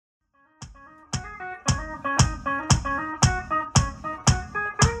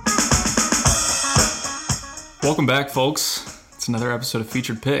Welcome back, folks. It's another episode of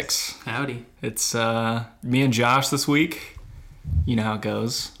Featured Picks. Howdy. It's me and Josh this week. You know how it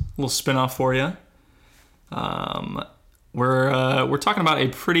goes. A little spin-off for you. We're talking about a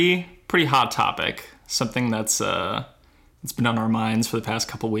pretty hot topic. Something that's been on our minds for the past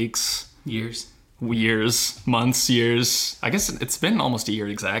couple weeks. Years, months, years. I guess it's been almost a year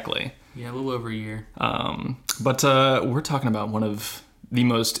exactly. Yeah, a little over a year. But we're talking about one of the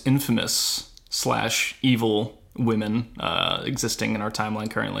most infamous / evil women existing in our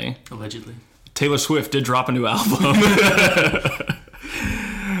timeline currently. Allegedly. Taylor Swift did drop a new album.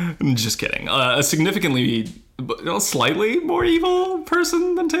 Just kidding. A slightly more evil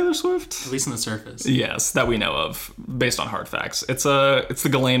person than Taylor Swift. At least on the surface. Yes, that we know of, based on hard facts. It's the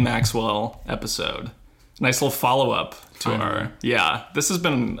Ghislaine Maxwell episode. Nice little follow-up to Finally. our... Yeah, this has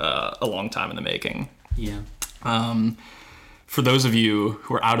been a long time in the making. Yeah. For those of you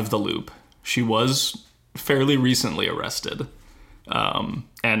who are out of the loop, she was fairly recently arrested. And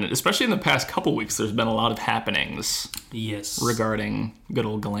especially in the past couple weeks, there's been a lot of happenings Yes. regarding good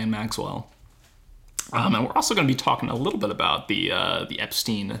old Ghislaine Maxwell. And we're also going to be talking a little bit about the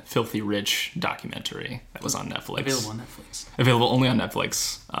Epstein Filthy Rich documentary that was on Netflix. Available on Netflix. Available only on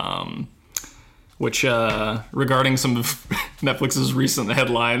Netflix. Which, regarding some of Netflix's recent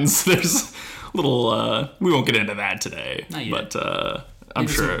headlines, there's a little... we won't get into that today. Not yet. But I'm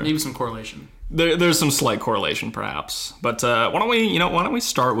sure... Maybe some correlation. There's some slight correlation, perhaps. But why don't we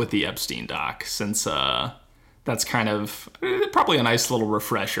start with the Epstein doc, since that's kind of probably a nice little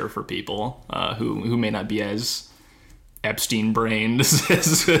refresher for people who may not be as Epstein-brained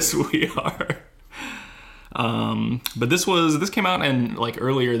as we are. But this came out in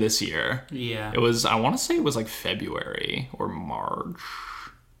earlier this year. Yeah. It was, I want to say it was February or March.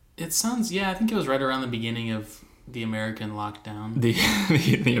 It sounds, I think it was right around the beginning of the American lockdown.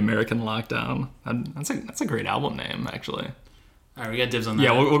 The American Lockdown. That's a great album name, actually. All right, we got dibs on that.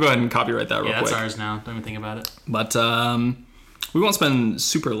 Yeah, we'll go ahead and copyright that real quick. Yeah, that's ours now. Don't even think about it. But we won't spend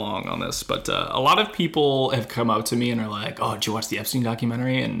super long on this, but a lot of people have come up to me and are like, oh, did you watch the Epstein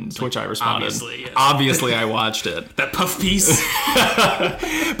documentary? And to which I responded, obviously, yes. Obviously I watched it. That puff piece.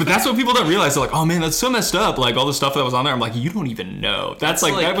 But that's what people don't realize. They're like, oh man, that's so messed up. All the stuff that was on there. I'm like, you don't even know. That's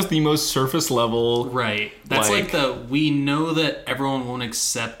that was the most surface level. Right. That's we know that everyone won't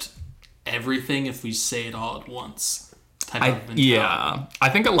accept everything if we say it all at once. Yeah, I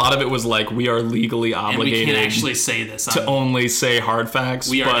think a lot of it was we are legally obligated and we can actually say this to only say hard facts.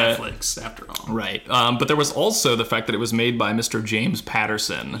 We are Netflix, after all. Right. But there was also the fact that it was made by Mr. James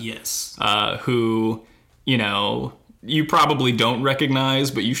Patterson. Yes. Who, you probably don't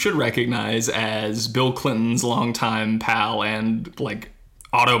recognize, but you should recognize as Bill Clinton's longtime pal and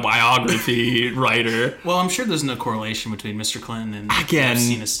autobiography writer. Well, I'm sure there's no correlation between Mr. Clinton and the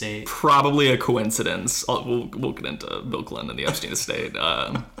Epstein estate. Probably a coincidence. We'll get into Bill Clinton and the Epstein estate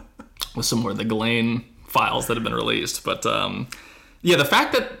with some more of the Ghislaine files that have been released. But the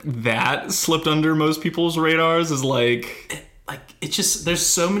fact that slipped under most people's radars is it's just, there's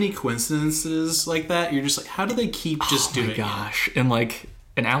so many coincidences like that. You're just like, how do they keep just doing it? Oh my gosh.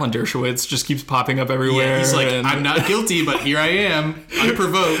 And Alan Dershowitz just keeps popping up everywhere. Yeah, he's like, I'm not guilty, but here I am,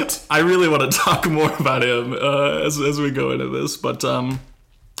 unprovoked. I really want to talk more about him as we go into this. But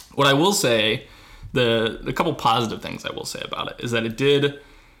what I will say, the couple positive things I will say about it is that it did a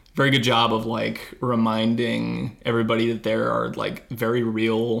very good job of reminding everybody that there are very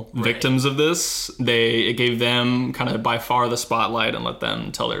real victims of this. It gave them kind of by far the spotlight and let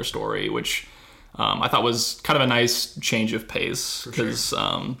them tell their story, which... I thought was kind of a nice change of pace because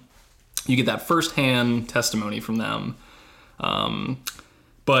you get that firsthand testimony from them.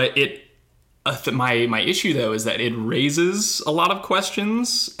 But my issue though is that it raises a lot of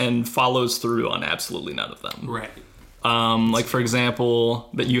questions and follows through on absolutely none of them. Right. For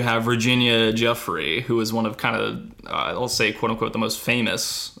example, that you have Virginia Giuffre, who is one of kind of, I'll say, quote unquote, the most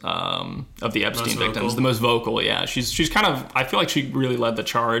famous of the Epstein victims. The most vocal, yeah. She's kind of, I feel like she really led the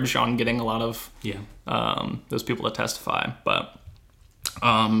charge on getting a lot of those people to testify. But,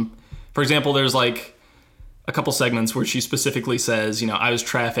 for example, there's a couple segments where she specifically says, I was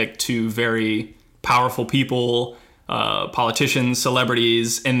trafficked to very powerful people, politicians,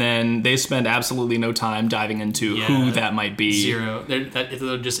 celebrities, and then they spend absolutely no time diving into who that might be. Zero.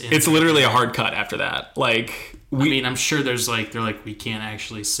 They're just it's literally a hard cut after that. I'm sure there's they're we can't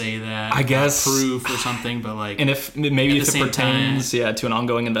actually say that. I guess proof or something, but and if it pertains to an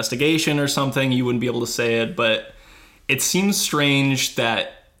ongoing investigation or something, you wouldn't be able to say it. But it seems strange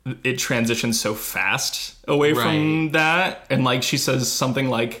that it transitions so fast away from that, and she says something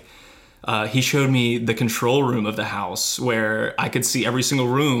he showed me the control room of the house where I could see every single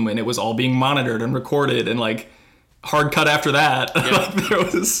room and it was all being monitored and recorded and like hard cut after that. Yeah. Like there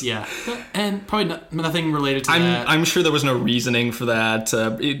was and probably nothing related to that. I'm sure there was no reasoning for that.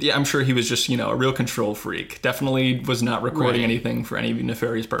 I'm sure he was just a real control freak. Definitely was not recording anything for any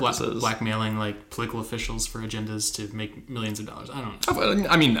nefarious purposes. Blackmailing like political officials for agendas to make millions of dollars. I don't know.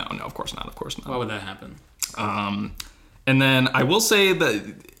 I mean, no, of course not. Of course not. Why would that happen? And then I will say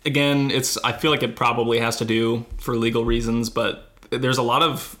that again, I feel like it probably has to do for legal reasons, but there's a lot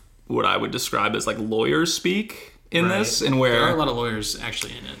of what I would describe as like lawyer speak in this, and where there are a lot of lawyers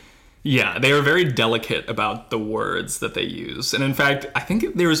actually in it. Yeah, they are very delicate about the words that they use. And in fact, I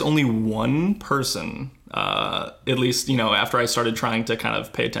think there is only one person, at least, after I started trying to kind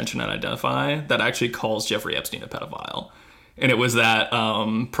of pay attention and identify, that actually calls Jeffrey Epstein a pedophile. And it was that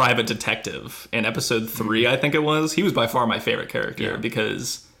private detective in episode 3, I think it was. He was by far my favorite character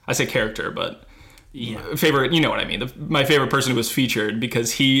because, I say character, but favorite, you know what I mean. My favorite person who was featured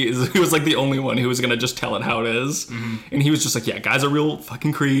because he was like the only one who was going to just tell it how it is. Mm-hmm. And he was just like, yeah, guy's a real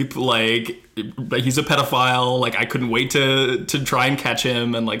fucking creep. Like, he's a pedophile. Like, I couldn't wait to try and catch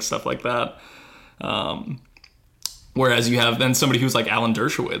him and like stuff like that. Whereas you have then somebody who's like Alan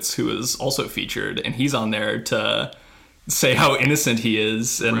Dershowitz, who is also featured, and he's on there to say how innocent he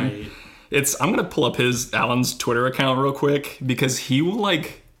is. And I'm going to pull up Alan's Twitter account real quick because he will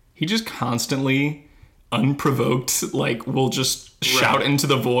he just constantly, unprovoked, will just shout into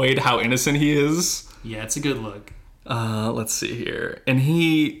the void how innocent he is. Yeah, it's a good look. Let's see here. And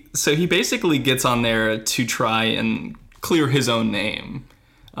he basically gets on there to try and clear his own name.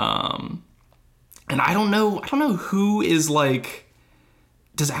 And I don't know who is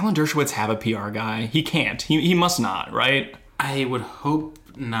does Alan Dershowitz have a PR guy? He can't. He must not, right? I would hope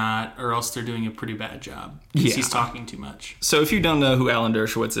not, or else they're doing a pretty bad job because he's talking too much. So if you don't know who Alan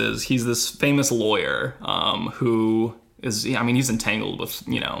Dershowitz is, he's this famous lawyer who is, he's entangled with,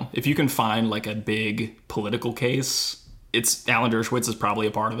 if you can find a big political case, it's Alan Dershowitz is probably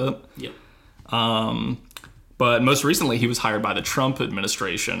a part of it. Yep. But most recently he was hired by the Trump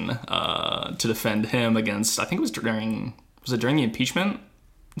administration to defend him against, I think it was during the impeachment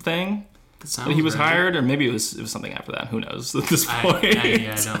thing? That he was hired, or maybe it was something after that. Who knows at this point?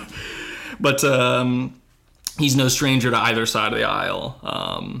 I don't. But he's no stranger to either side of the aisle.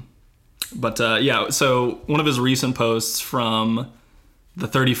 So one of his recent posts from the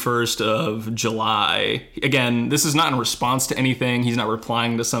 31st of July, again, this is not in response to anything. He's not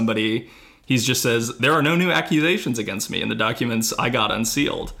replying to somebody. He just says, there are no new accusations against me in the documents I got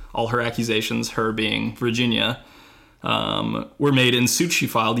unsealed. All her accusations, her being Virginia, were made in suits she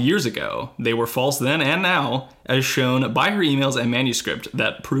filed years ago. They were false then and now, as shown by her emails and manuscript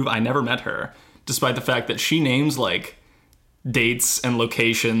that prove I never met her, despite the fact that she names dates and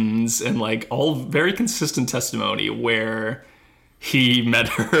locations and all very consistent testimony where he met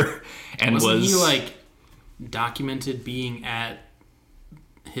her and Wasn't he documented being at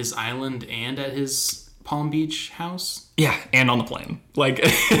his island and at his Palm Beach house? Yeah, and on the plane.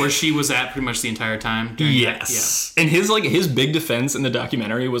 Where she was at pretty much the entire time. Yes. Yeah. And his big defense in the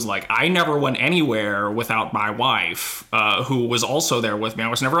documentary was I never went anywhere without my wife, who was also there with me. I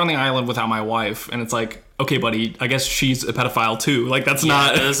was never on the island without my wife. And it's okay, buddy, I guess she's a pedophile too. That's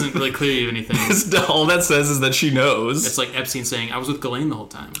not... That doesn't really clear you anything. All that says is that she knows. It's like Epstein saying, I was with Ghislaine the whole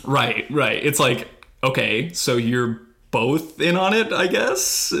time. Right. It's okay, so you're both in on it, I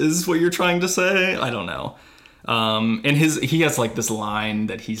guess, is what you're trying to say. I don't know. And he has this line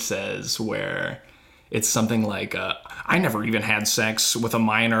that he says where it's something I never even had sex with a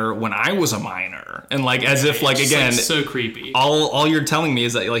minor when I was a minor, and as if again, so creepy. All you're telling me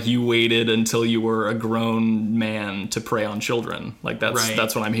is that you waited until you were a grown man to prey on children.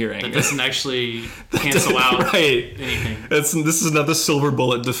 That's what I'm hearing. That doesn't actually cancel out anything. This is not the silver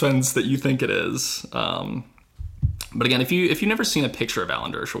bullet defense that you think it is. But again, if you've never seen a picture of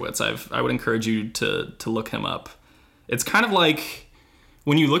Alan Dershowitz, I would encourage you to look him up. It's kind of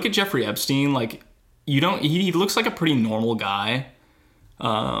when you look at Jeffrey Epstein, he looks like a pretty normal guy.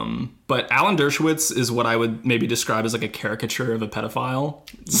 But Alan Dershowitz is what I would maybe describe as a caricature of a pedophile.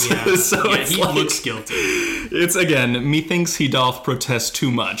 Yeah, he looks guilty. It's, again, methinks he doth protest too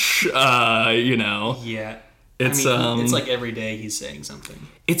much, Yeah. It's every day he's saying something.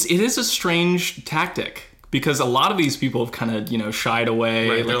 It is a strange tactic. Because a lot of these people have kind of, shied away.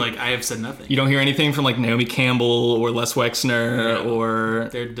 Right, they're I have said nothing. You don't hear anything from Naomi Campbell or Les Wexner or...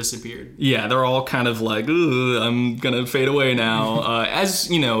 They're disappeared. Yeah, they're all kind of ooh, I'm going to fade away now. As,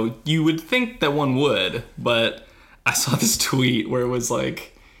 you would think that one would, but I saw this tweet where it was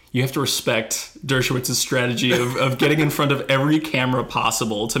you have to respect Dershowitz's strategy of getting in front of every camera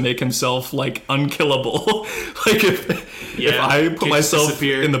possible to make himself like unkillable. Like if I put myself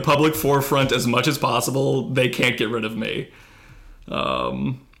in the public forefront as much as possible, they can't get rid of me. But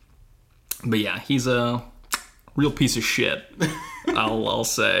yeah, he's a real piece of shit. I'll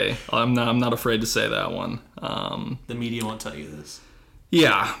say. I'm not afraid to say that one. The media won't tell you this.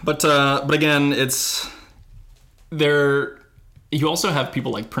 Yeah, but again, it's there. You also have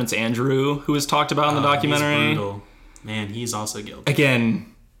people like Prince Andrew, who is talked about in the documentary. He's brutal. Man, he's also guilty.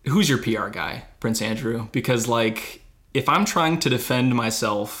 Again, who's your PR guy, Prince Andrew? Because like, if I'm trying to defend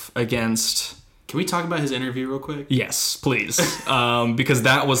myself against. Can we talk about his interview real quick? Yes, please. Because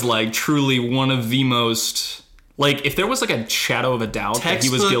that was like truly one of the most. Like, if there was like a shadow of a doubt that he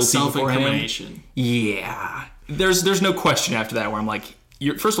was guilty beforehand, yeah, there's no question after that where I'm like,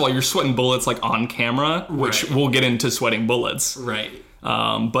 first of all, you're sweating bullets like on camera, which we'll get into sweating bullets, right?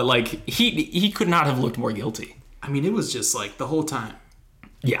 But like he could not have looked more guilty. I mean, it was just like the whole time.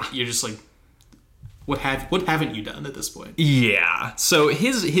 Yeah, you're just like, what haven't you done at this point? Yeah. So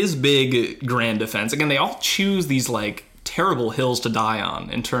his big grand defense, again, they all choose these like terrible hills to die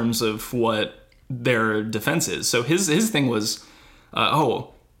on in terms of what their defense is. So his thing was,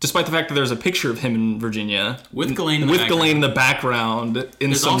 despite the fact that there's a picture of him in Virginia with Ghislaine in the background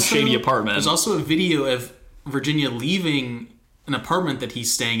in some shady apartment. There's also a video of Virginia leaving an apartment that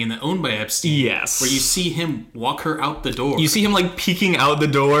he's staying in that owned by Epstein. Yes. Where you see him walk her out the door. You see him like peeking out the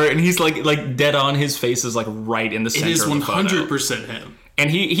door, and he's like dead on. His face is like right in the center. It is 100% him. And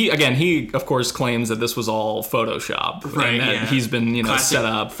he of course claims that this was all Photoshop, right? And that he's been classic set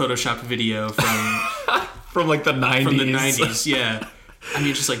up Photoshop video from like the 90s. From the 90s, yeah. I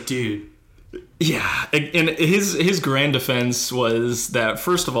mean, just like, dude. Yeah, and his grand defense was that,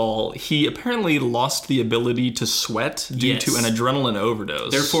 first of all, he apparently lost the ability to sweat due to an adrenaline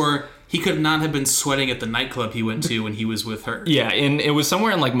overdose. Therefore, he could not have been sweating at the nightclub he went to when he was with her. Yeah, and it was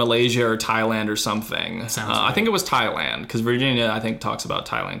somewhere in like Malaysia or Thailand or something. I think it was Thailand, because Virginia, I think, talks about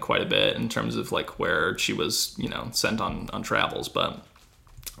Thailand quite a bit in terms of like where she was, sent on travels. But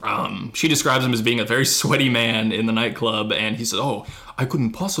she describes him as being a very sweaty man in the nightclub, and he says, I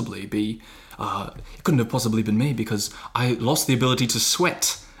couldn't possibly be... it couldn't have possibly been me because I lost the ability to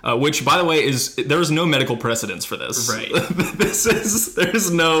sweat. Which, by the way, there's no medical precedence for this. Right.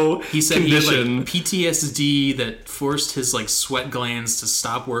 There's no he said condition. He had like PTSD that forced his like sweat glands to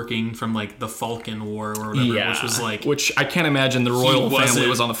stop working from like the Falkland War or whatever, which I can't imagine the royal family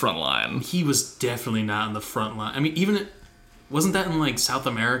was on the front line. He was definitely not on the front line. I mean, wasn't that in like South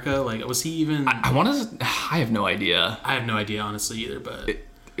America? Like, was he even? I have no idea. I have no idea honestly either, but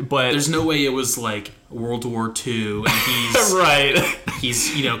there's no way it was like World War II and he's right.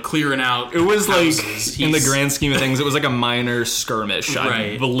 He's clearing out. It was houses. In the grand scheme of things, it was like a minor skirmish.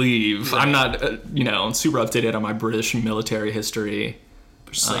 I believe. Right. I'm not super up to date on my British military history.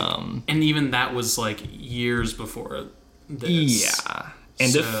 And even that was like years before this. Yeah,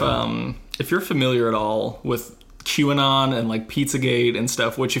 and if you're familiar at all with QAnon and like Pizzagate and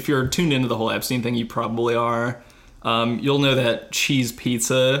stuff, which if you're tuned into the whole Epstein thing, you probably are. You'll know that cheese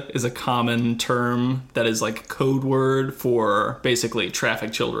pizza is a common term that is like code word for basically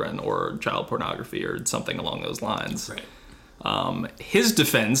trafficked children or child pornography or something along those lines. Right. His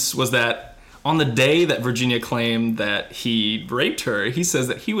defense was that on the day that Virginia claimed that he raped her, he says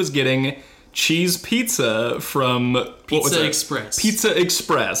that he was getting cheese pizza from Pizza Express. Pizza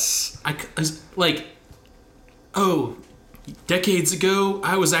Express. Decades ago,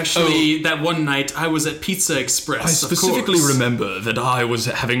 I was actually, that one night, I was at Pizza Express, I specifically remember that I was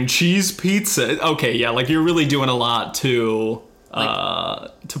having cheese pizza. Okay, yeah, like you're really doing a lot to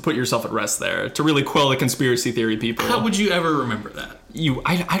put yourself at rest there, to really quell the conspiracy theory people. How would you ever remember that?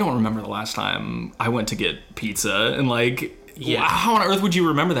 I don't remember the last time I went to get pizza, and how on earth would you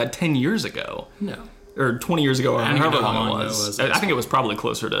remember that 10 years ago? No. Or 20 years ago, or however long it was. I think it was probably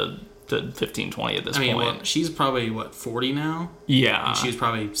closer to 15, 20 at this point. Well, she's probably, 40 now? Yeah. And she was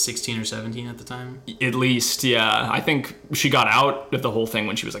probably 16 or 17 at the time? At least, yeah. I think she got out of the whole thing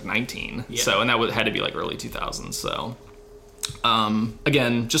when she was 19. Yeah. So, and that had to be early 2000s. So,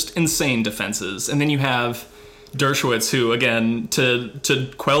 again, just insane defenses. And then you have Dershowitz, who, again, to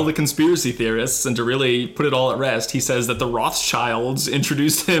quell the conspiracy theorists and to really put it all at rest, he says that the Rothschilds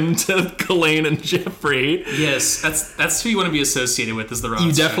introduced him to Ghislaine and Jeffrey. Yes, that's who you want to be associated with, is the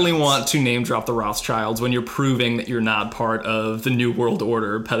Rothschilds. You definitely want to name drop the Rothschilds when you're proving that you're not part of the New World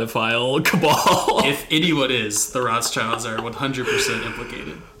Order pedophile cabal. If anyone is, the Rothschilds are 100%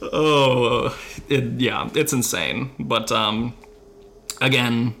 implicated. Oh, it's insane. But,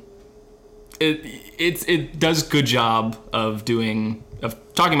 again... It does good job of talking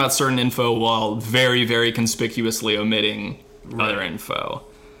talking about certain info while very, very conspicuously omitting other info.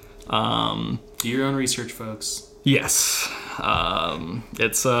 Do your own research, folks. Yes.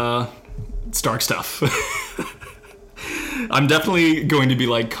 It's dark stuff. I'm definitely going to be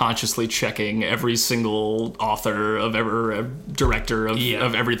like consciously checking every single author of director of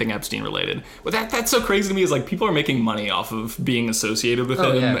everything Epstein related. But that's so crazy to me is like people are making money off of being associated with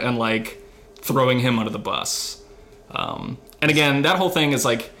him and like throwing him under the bus. And again, that whole thing is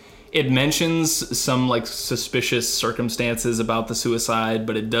like it mentions some like suspicious circumstances about the suicide,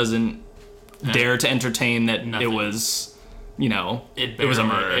 but it doesn't dare to entertain that it was, it was a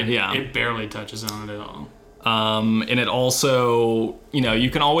murder. It barely touches on it at all. And it also, you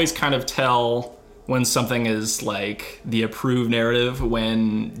can always kind of tell when something is like the approved narrative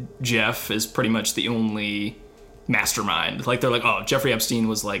when Jeff is pretty much the only mastermind. Like they're like, oh, Jeffrey Epstein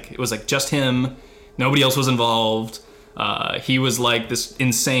was like, it was like just him. Nobody else was involved. He was like this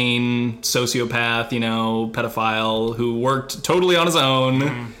insane sociopath, pedophile who worked totally on his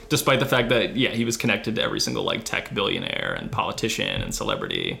own, despite the fact that, he was connected to every single like tech billionaire and politician and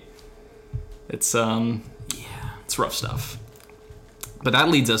celebrity. It's rough stuff. But that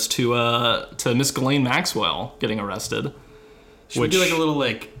leads us to Miss Ghislaine Maxwell getting arrested. Should we do like a little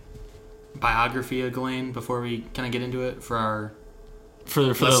like biography of Ghislaine before we kind of get into it for our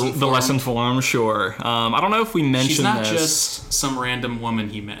the lesson form? Sure. I don't know if we mentioned this. She's not just some random woman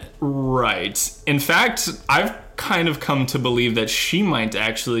he met. Right. In fact, I've kind of come to believe that she might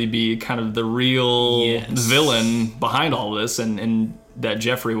actually be kind of the real villain behind all this, and that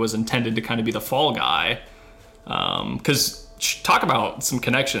Jeffrey was intended to kind of be the fall guy. Because talk about some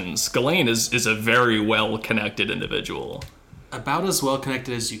connections. Ghislaine is a very well-connected individual. About as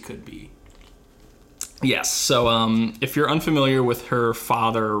well-connected as you could be. Yes. So if you're unfamiliar with her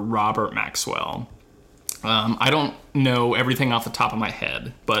father, Robert Maxwell, I don't know everything off the top of my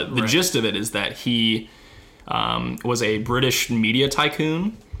head, but the gist of it is that he was a British media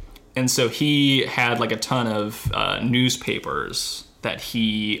tycoon. And so he had like a ton of newspapers that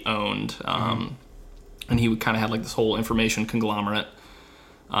he owned. And he kind of had like this whole information conglomerate.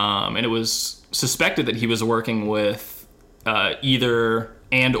 And it was suspected that he was working with either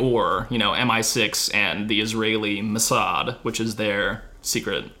and or, MI6 and the Israeli Mossad, which is their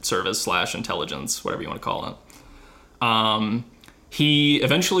secret service / intelligence, whatever you want to call it. He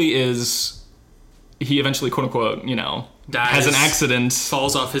eventually, quote unquote, dies, has an accident,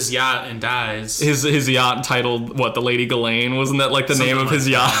 falls off his yacht and dies. His yacht titled what, the Lady Ghislaine? Wasn't that like the name of his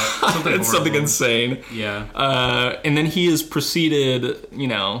yacht? It's something insane. Yeah. And then he is proceeded,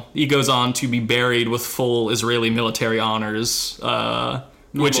 he goes on to be buried with full Israeli military honors.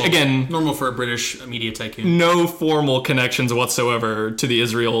 Which again, normal for a British media tycoon. No formal connections whatsoever to the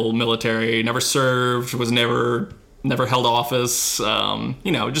Israel military. Never served. Was never held office.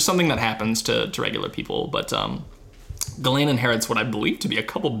 Just something that happens to regular people. But Ghislaine inherits what I believe to be a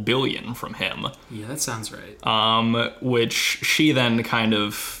couple billion from him. Yeah, that sounds right. Which she then kind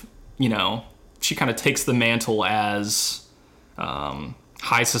of, she kind of takes the mantle as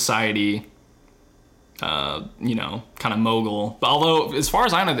high society, kind of mogul. But although, as far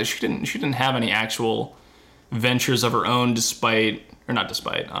as I know, that she didn't have any actual ventures of her own,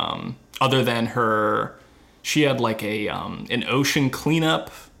 other than she had like an ocean cleanup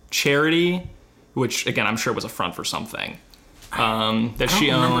charity, which again I'm sure was a front for something. That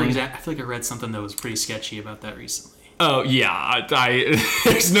she owned. I feel like I read something that was pretty sketchy about that recently. Oh yeah, I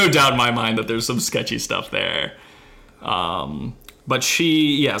there's no doubt in my mind that there's some sketchy stuff there. But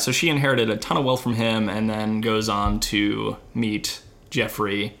she inherited a ton of wealth from him, and then goes on to meet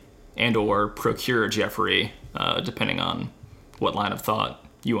Jeffrey and or procure Jeffrey, depending on what line of thought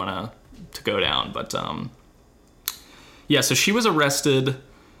you want to go down. But so she was arrested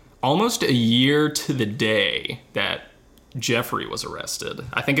almost a year to the day that Jeffrey was arrested.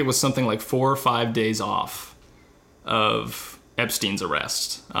 I think it was something like 4 or 5 days off of Epstein's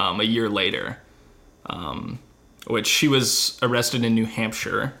arrest, a year later. Which she was arrested in New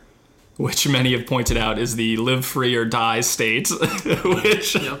Hampshire, which many have pointed out is the live free or die state,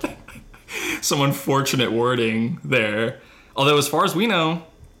 which some unfortunate wording there. Although as far as we know,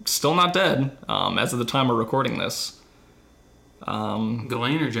 still not dead, as of the time we're recording this.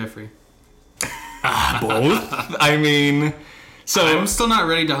 Ghislaine or Jeffrey? Both. I mean, so I'm still not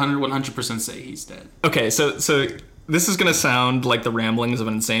ready to 100% say he's dead. Okay, so this is gonna sound like the ramblings of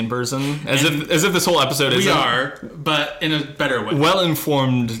an insane person, as if this whole episode is. We are, but in a better way.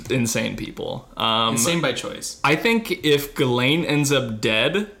 Well-informed, insane people. Insane by choice. I think if Ghislaine ends up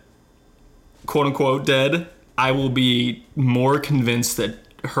dead, quote unquote dead, I will be more convinced that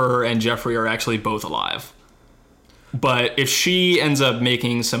her and Jeffrey are actually both alive. But if she ends up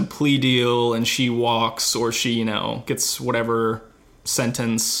making some plea deal and she walks, or she, you know, gets whatever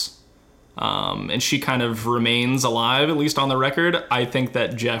sentence, and she kind of remains alive, at least on the record, I think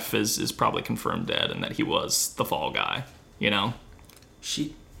that Jeff is probably confirmed dead and that he was the fall guy, you know?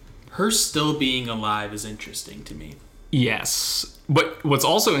 Her still being alive is interesting to me. Yes. But what's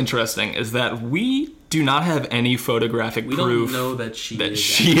also interesting is that we do not have any photographic proof don't know that she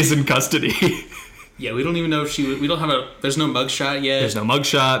is in custody. Yeah, we don't even know if we don't have there's no mugshot yet. There's no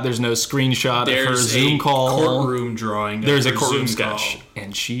mugshot, there's no screenshot of her Zoom call. Courtroom drawing. There's a courtroom sketch.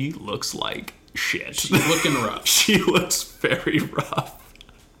 And she looks like shit. She's looking rough. She looks very rough.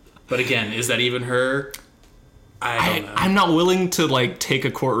 But again, is that even her? I don't know. I'm not willing to, like, take a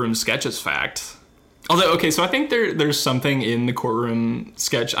courtroom sketch as fact. Although, okay, so I think there's something in the courtroom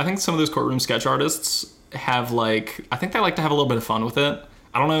sketch. I think some of those courtroom sketch artists have, like, I think they like to have a little bit of fun with it.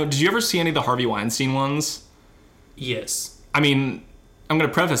 I don't know. Did you ever see any of the Harvey Weinstein ones? Yes. I mean, I'm going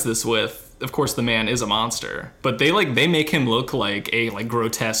to preface this with, of course, the man is a monster, but they make him look like a, like,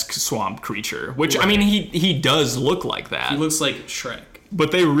 grotesque swamp creature, which, right. I mean, he does look like that. He looks like Shrek.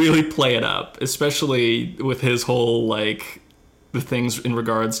 But they really play it up, especially with his whole, like, the things in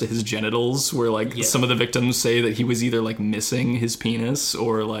regards to his genitals, where, like, some of the victims say that he was either, like, missing his penis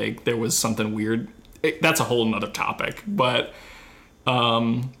or, like, there was something weird. That's a whole nother topic, but...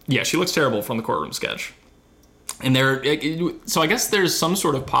 yeah, she looks terrible from the courtroom sketch. And so I guess there's some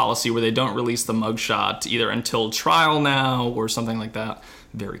sort of policy where they don't release the mugshot either until trial now or something like that.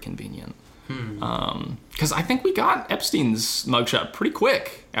 Very convenient. Because I think we got Epstein's mugshot pretty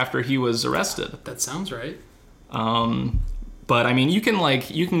quick after he was arrested. That sounds right. But I mean, you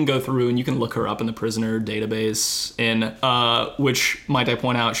can go through and you can look her up in the prisoner database, which, might I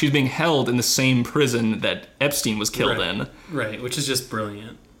point out, she's being held in the same prison that Epstein was killed in. Right, which is just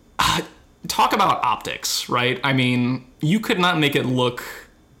brilliant. Talk about optics, right? I mean, you could not make it look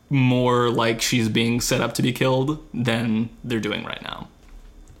more like she's being set up to be killed than they're doing right now.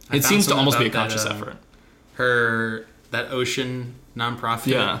 It seems to almost be a conscious effort. That Ocean nonprofit.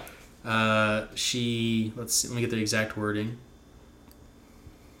 Yeah. Let me get the exact wording.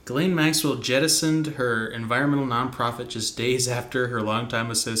 Ghislaine Maxwell jettisoned her environmental nonprofit just days after her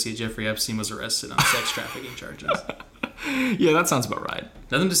longtime associate Jeffrey Epstein was arrested on sex trafficking charges. Yeah, that sounds about right.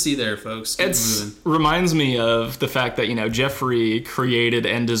 Nothing to see there, folks. Keep moving. Reminds me of the fact that, you know, Jeffrey created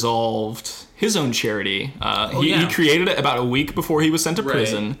and dissolved his own charity. He created it about a week before he was sent to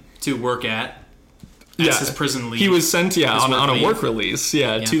prison. To work at. That's his prison leave. He was sent, on a work release, to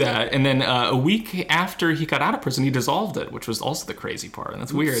that. And then a week after he got out of prison, he dissolved it, which was also the crazy part. And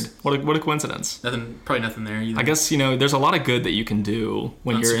that's weird. What a coincidence. Probably nothing there either. I guess, there's a lot of good that you can do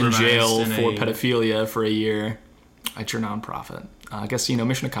when you're in jail for pedophilia for a year at your nonprofit. I guess,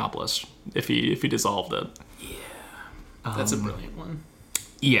 mission accomplished if he dissolved it. Yeah. That's a brilliant one.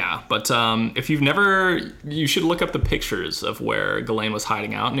 Yeah, but if you've never... You should look up the pictures of where Ghislaine was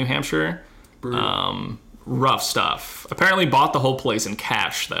hiding out in New Hampshire. Rough stuff. Apparently bought the whole place in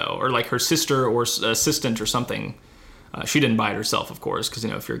cash, though, or like her sister or assistant or something. She didn't buy it herself, of course, because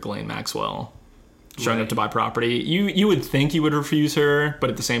if you're Ghislaine Maxwell showing up to buy property, you would think you would refuse her, but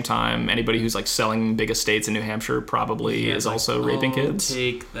at the same time, anybody who's like selling big estates in New Hampshire probably is also raping kids.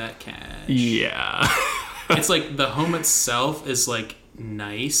 Take that cash. Yeah. It's like the home itself is like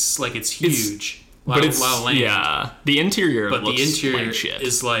nice, like it's huge. But it's land. The interior looks the interior like shit.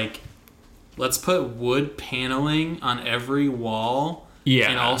 Is like, let's put wood paneling on every wall. Yeah.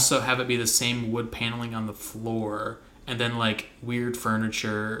 And also have it be the same wood paneling on the floor. And then, like, weird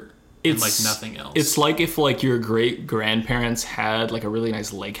furniture and, like, nothing else. It's like if, like, your great-grandparents had, like, a really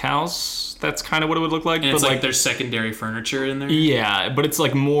nice lake house. That's kind of what it would look like. And it's like there's secondary furniture in there? Yeah, but it's,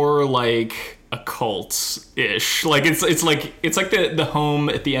 like, more, like, occult-ish. Like, it's like the home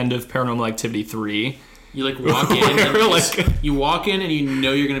at the end of Paranormal Activity 3. You like walk in, and you walk in, and you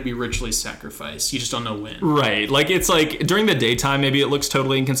know you're going to be ritually sacrificed. You just don't know when. Right, like it's like during the daytime, maybe it looks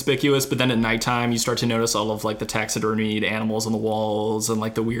totally inconspicuous, but then at nighttime, you start to notice all of like the taxidermied animals on the walls and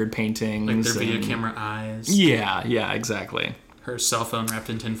like the weird paintings, like their video camera eyes. Yeah, exactly. Her cell phone wrapped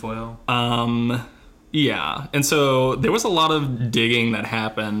in tinfoil. Yeah, and so there was a lot of digging that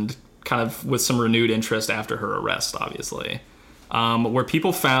happened, kind of with some renewed interest after her arrest, obviously. Where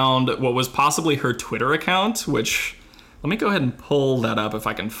people found what was possibly her Twitter account, which, let me go ahead and pull that up if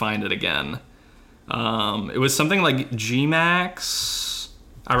I can find it again. It was something like Gmax.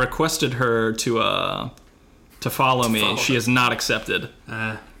 I requested her to follow me. She has not accepted.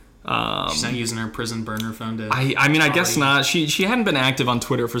 She's not using her prison burner phone to... I mean, I guess not. She hadn't been active on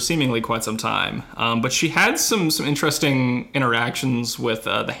Twitter for seemingly quite some time. But she had some interesting interactions with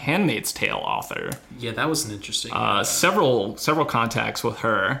the Handmaid's Tale author. Yeah, that was an interesting... Several contacts with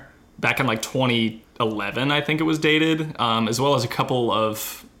her back in like 2011, I think it was dated, as well as a couple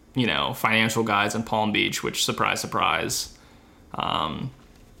of, financial guys in Palm Beach, which, surprise, surprise,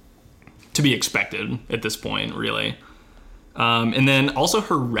 to be expected at this point, really. And then also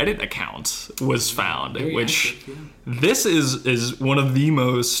her Reddit account was found, which this is one of the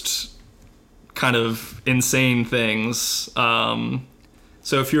most kind of insane things.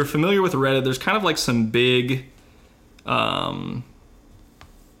 So if you're familiar with Reddit, there's kind of like some big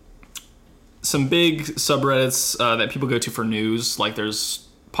subreddits that people go to for news. Like there's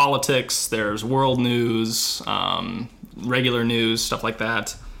politics, there's world news, regular news, stuff like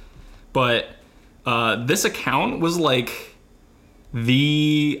that. But this account was like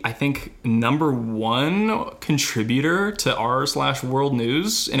I think, #1 contributor to r/world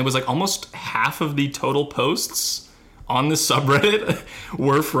news, and it was like almost half of the total posts on this subreddit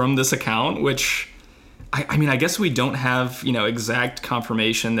were from this account, which I mean, I guess we don't have, exact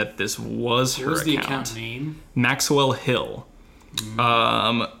confirmation that this was her account. What was the account name? Maxwell Hill.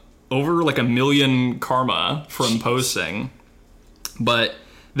 Over like 1 million karma from posting. But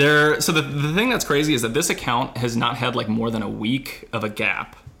so the thing that's crazy is that this account has not had like more than a week of a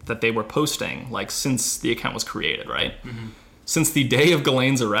gap that they were posting, like since the account was created, right? Mm-hmm. Since the day of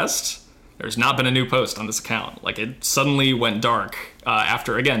Ghislaine's arrest, there's not been a new post on this account. Like it suddenly went dark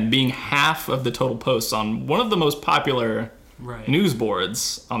after, again, being half of the total posts on one of the most popular news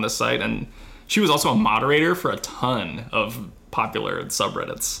boards on the site. And she was also a moderator for a ton of popular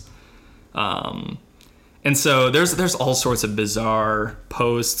subreddits. And so there's all sorts of bizarre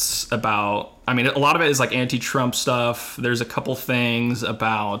posts about, I mean, a lot of it is like anti-Trump stuff. There's a couple things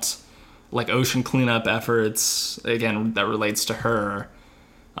about like ocean cleanup efforts, again, that relates to her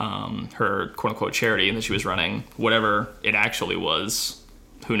quote unquote charity that she was running, whatever it actually was,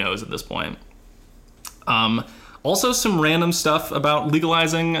 who knows at this point. Also some random stuff about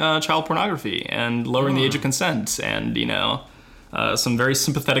legalizing child pornography and lowering the age of consent, and some very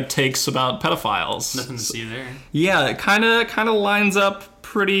sympathetic takes about pedophiles. Nothing to see there. Yeah, it kind of lines up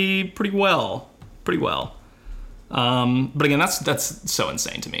pretty well. But again, that's so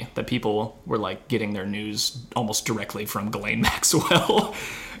insane to me that people were like getting their news almost directly from Ghislaine Maxwell,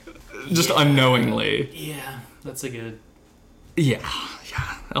 just unknowingly. Yeah, that's a good. Yeah,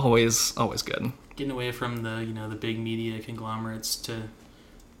 always good. Getting away from the the big media conglomerates to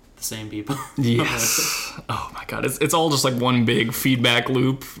the same people. Yes. Oh my god, it's all just like one big feedback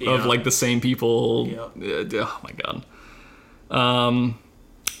loop of like the same people. Oh my god.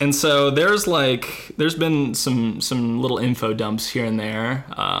 And so there's been some little info dumps here and there.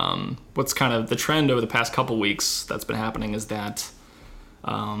 What's kind of the trend over the past couple weeks that's been happening is that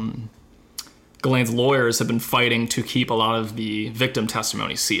Ghislaine's lawyers have been fighting to keep a lot of the victim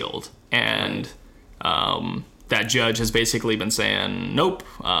testimony sealed, and that judge has basically been saying, nope,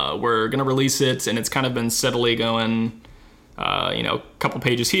 we're going to release it, and it's kind of been steadily going, a couple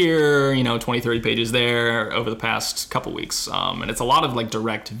pages here, 20, 30 pages there over the past couple weeks. And it's a lot of like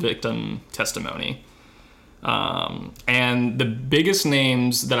direct victim testimony. And the biggest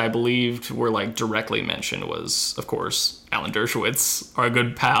names that I believed were like directly mentioned was, of course, Alan Dershowitz, our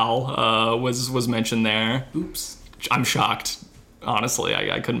good pal, was mentioned there. Oops. I'm shocked. Honestly,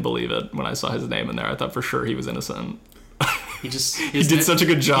 I couldn't believe it when I saw his name in there. I thought for sure he was innocent. He did such a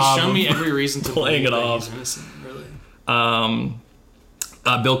good job. He's shown me every reason to playing it off. He's innocent, really.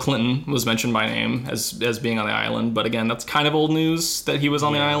 Bill Clinton was mentioned by name as being on the island, but again, that's kind of old news that he was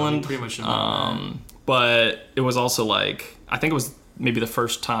on the island. Pretty much. But it was also like, I think it was maybe the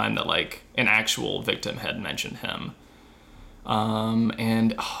first time that like an actual victim had mentioned him.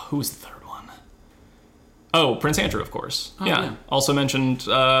 And who was the third one? Oh, Prince Andrew, of course. Yeah. Also mentioned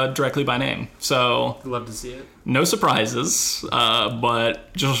directly by name. So I'd love to see it. No surprises,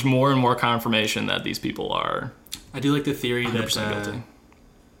 but just more and more confirmation that these people are. I do like the theory that guilty.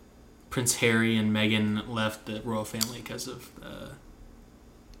 Prince Harry and Meghan left the royal family because of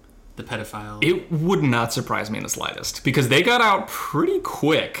the pedophile. It would not surprise me in the slightest, because they got out pretty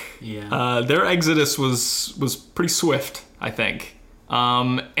quick. Yeah. Their exodus was pretty swift, I think.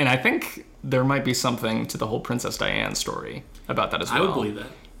 And I think there might be something to the whole Princess Diana story about that as well. I would believe that.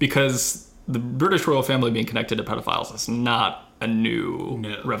 Because the British royal family being connected to pedophiles is not a new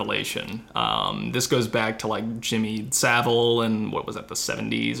revelation. This goes back to like Jimmy Savile and what was that, the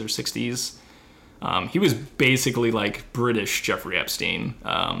 70s or 60s. He was basically like British Jeffrey Epstein.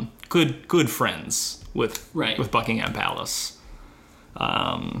 Good friends with Buckingham Palace.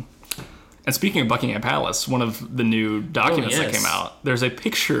 And speaking of Buckingham Palace, one of the new documents that came out, there's a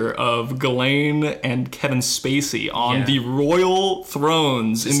picture of Ghislaine and Kevin Spacey on the royal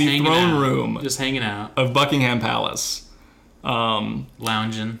thrones in the throne room. Just hanging out. Of Buckingham Palace.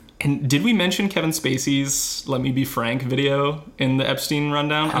 Lounging. And did we mention Kevin Spacey's Let Me Be Frank video in the Epstein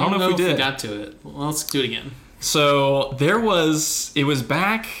rundown? I don't know if we did. We got to it. Well, let's do it again. So it was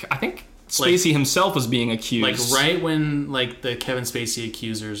back, I think Spacey himself was being accused. Like right when the Kevin Spacey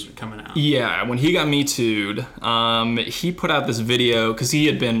accusers are coming out. Yeah, when he got Me Too'd, he put out this video because he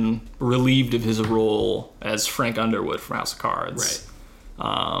had been relieved of his role as Frank Underwood from House of Cards.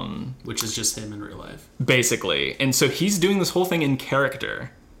 Right. Which is just him in real life. Basically. And so he's doing this whole thing in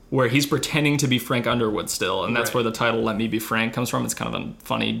character where he's pretending to be Frank Underwood still, and that's where the title Let Me Be Frank comes from. It's kind of a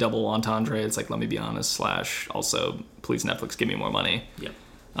funny double entendre. It's like, let me be honest, / also, please Netflix, give me more money. Yep.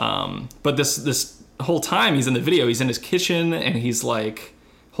 But this whole time he's in the video, he's in his kitchen and he's like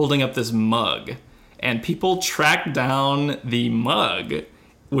holding up this mug, and people track down the mug,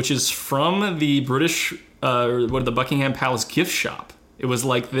 which is from the British, the Buckingham Palace gift shop. It was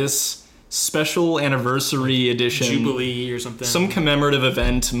like this special anniversary edition, Jubilee or something, some commemorative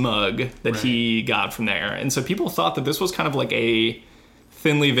event mug that he got from there. And so people thought that this was kind of like a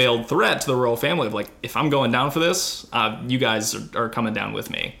thinly veiled threat to the royal family of like, if I'm going down for this, you guys are coming down with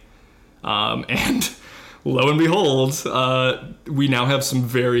me. And lo and behold, we now have some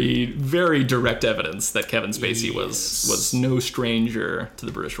very, very direct evidence that Kevin Spacey was no stranger to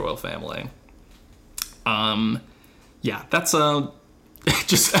the British royal family. Yeah, that's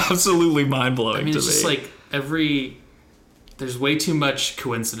just absolutely mind-blowing to me. It's just like there's way too much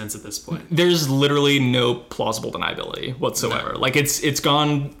coincidence at this point. There's literally no plausible deniability whatsoever. No. Like it's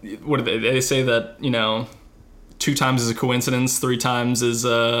gone. What do they say that 2 times is a coincidence, 3 times is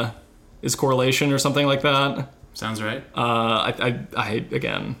correlation or something like that. Sounds right. I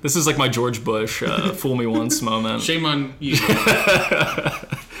again, this is like my George Bush fool me once moment. Shame on you.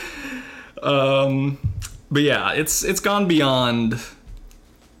 But yeah, it's gone beyond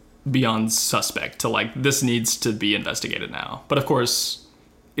suspect to like, this needs to be investigated now. But of course,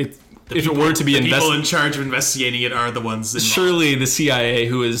 if it were to be investigated, people in charge of investigating it are the ones involved. Surely the CIA,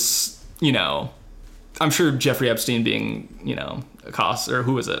 who is, I'm sure Jeffrey Epstein being, Acosta, or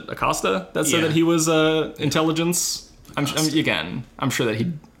who is it? Acosta that said that he was intelligence. I'm sure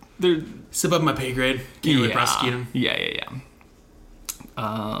that it's above my pay grade. Can't really prosecute him. Yeah.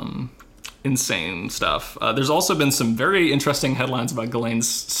 Insane stuff. There's also been some very interesting headlines about Ghislaine's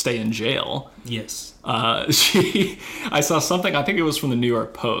stay in jail. Yes. I saw something, I think it was from the New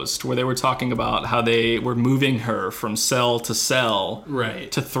York Post, where they were talking about how they were moving her from cell to cell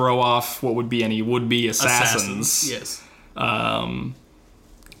to throw off what would be any would-be assassins. Yes.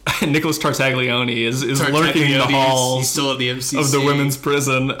 Nicholas Tartaglione is lurking in the halls he's still at the MCC. Of the women's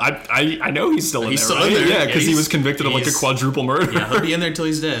prison. I know he's still in there, right? In there. Yeah, because he was convicted of like a quadruple murder. Yeah, he'll be in there till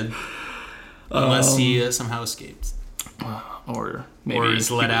he's dead. Unless he somehow escaped. Or maybe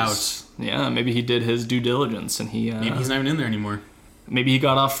is let out. Yeah, maybe he did his due diligence and he... maybe he's not even in there anymore. Maybe he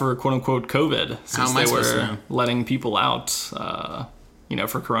got off for quote-unquote COVID, since they were letting people out, for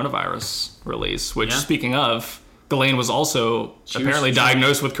coronavirus release. Which, speaking of, Ghislaine was also apparently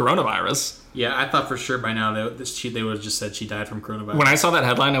diagnosed with coronavirus. Yeah, I thought for sure by now they would have just said she died from coronavirus. When I saw that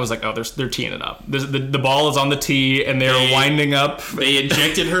headline, I was like, oh, they're teeing it up. The ball is on the tee, and they're winding up. They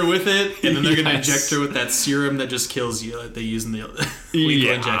injected her with it, and then they're going to inject her with that serum that just kills you that they use in the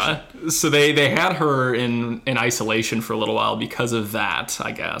lethal injection. So they had her in isolation for a little while because of that,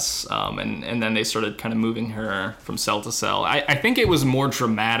 I guess. And then they started kind of moving her from cell to cell. I think it was more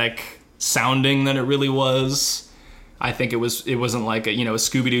dramatic sounding than it really was. I think it wasn't like a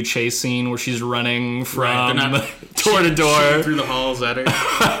Scooby-Doo chase scene where she's running from door to door through the halls at her.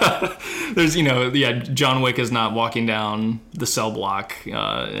 There's John Wick is not walking down the cell block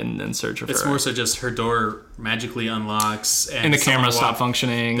in search of her. It's more so just her door magically unlocks and the camera stops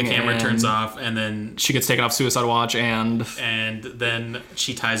functioning. The camera turns off, and then she gets taken off suicide watch, and then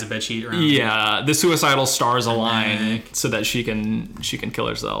she ties a bedsheet around. Yeah, the suicidal stars align so that she can kill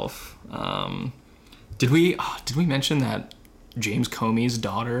herself. Did we mention that James Comey's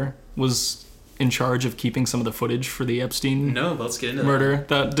daughter was in charge of keeping some of the footage for the Epstein let's get into murder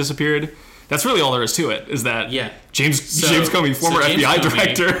that disappeared? That's really all there is to it, is that James Comey, former James FBI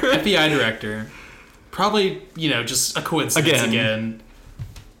Comey, director. FBI director. Probably, just a coincidence again.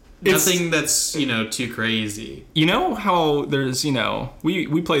 Nothing that's, too crazy. You know how there's,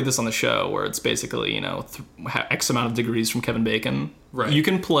 we played this on the show where it's basically, X amount of degrees from Kevin Bacon. Right. You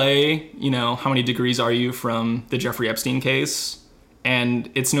can play, how many degrees are you from the Jeffrey Epstein case, and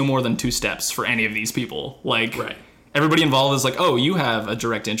it's no more than 2 steps for any of these people. Like, everybody involved is like, oh, you have a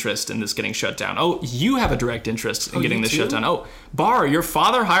direct interest in this getting shut down. Oh, you have a direct interest in getting this shut down. Oh, Barr, your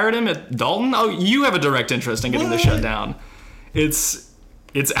father hired him at Dalton. Oh, you have a direct interest in getting this shut down. It's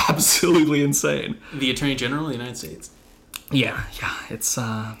absolutely insane. The Attorney General of the United States. Yeah. It's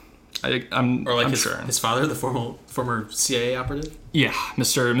I'm sure his father, the former CIA operative. Yeah,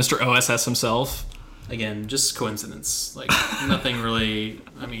 Mr. OSS himself. Again, just coincidence. Like nothing really.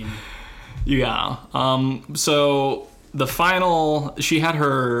 I mean. Yeah. So the final, she had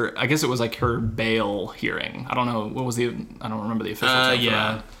her, I guess it was like her bail hearing. I don't know I don't remember the official term for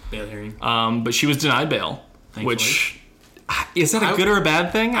that. Bail hearing. But she was denied bail, Thankfully. Which is that a good or a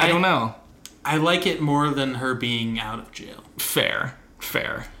bad thing? I don't know. I like it more than her being out of jail. Fair.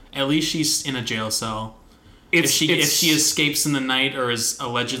 At least she's in a jail cell. If she escapes in the night or is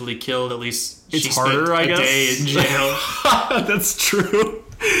allegedly killed, at least it's she harder, spent I guess. A day in jail. That's true.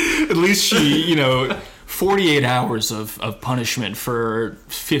 At least she, 48 hours of punishment for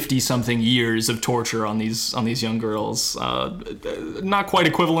 50-something years of torture on these young girls. Not quite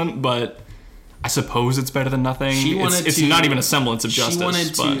equivalent, but I suppose it's better than nothing. It's not even a semblance of justice. She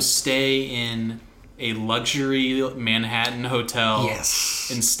wanted to stay in a luxury Manhattan hotel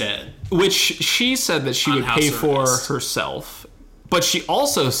instead. Which she said that she would pay for herself. But she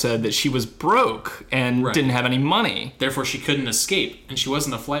also said that she was broke and didn't have any money. Therefore, she couldn't escape, and she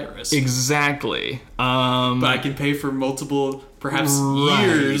wasn't a flight risk. Exactly. But I can pay for multiple, perhaps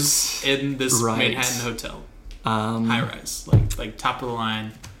years in this Manhattan hotel. High-rise. Like top of the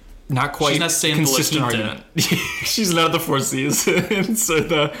line. Not quite. She's not staying consistent argument. She's not at the Four Seasons. So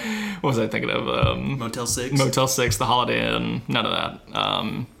what was I thinking of? Motel 6. Motel 6, the Holiday Inn. None of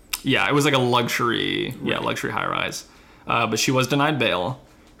that. It was like a luxury high rise. But she was denied bail.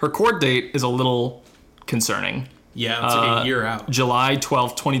 Her court date is a little concerning. Yeah, it's like a year out. July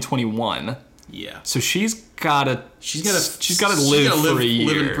 12th, 2021. Yeah. So she's got to live for a year.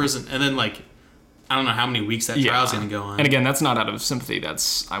 Live in prison, and then I don't know how many weeks that trial's going to go on. And again, that's not out of sympathy.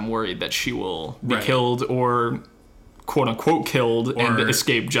 I'm worried that she will be killed or quote unquote killed and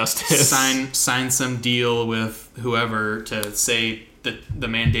escape justice. Sign some deal with whoever to say the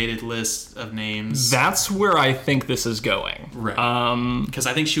mandated list of names. That's where I think this is going. Right. Because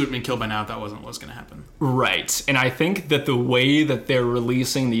I think she would have been killed by now if that wasn't what was going to happen. Right. And I think that the way that they're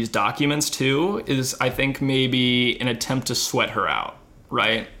releasing these documents too is, I think, maybe an attempt to sweat her out.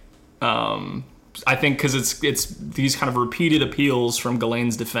 Right. I think because it's these kind of repeated appeals from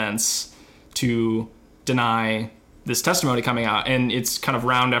Ghislaine's defense to deny this testimony coming out, and it's kind of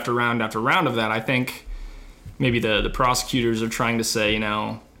round after round after round of that. I think maybe the prosecutors are trying to say,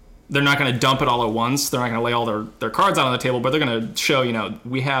 they're not going to dump it all at once. They're not going to lay all their cards out on the table, but they're going to show,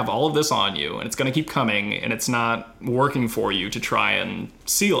 we have all of this on you, and it's going to keep coming, and it's not working for you to try and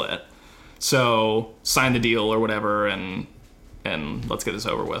seal it. So sign the deal or whatever, and let's get this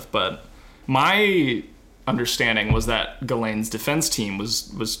over with. But my understanding was that Ghislaine's defense team was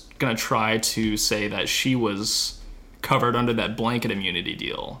going to try to say that she was covered under that blanket immunity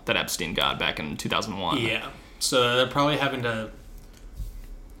deal that Epstein got back in 2001. Yeah. So they're probably having to...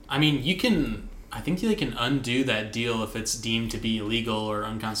 I mean, I think they can undo that deal if it's deemed to be illegal or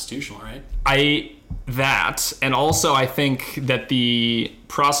unconstitutional, right? And also I think that the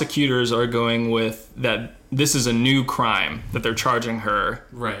prosecutors are going with that this is a new crime that they're charging her.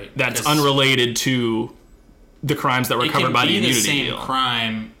 Right. That's unrelated to the crimes that were covered by the immunity deal. It can be the same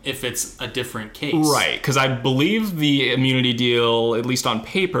crime if it's a different case. Right, because I believe the immunity deal, at least on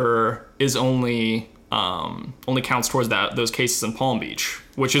paper, is only counts towards those cases in Palm Beach,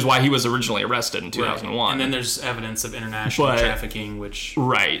 which is why he was originally arrested in 2001. Right. And then there's evidence of international trafficking, which...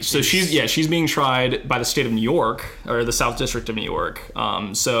 Right, so she's being tried by the state of New York, or the South District of New York,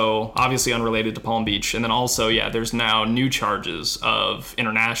 so obviously unrelated to Palm Beach. And then also, there's now new charges of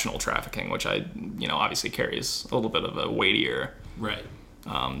international trafficking, which obviously carries a little bit of a weightier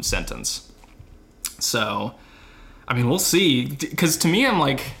sentence. So, I mean, we'll see. Because to me, I'm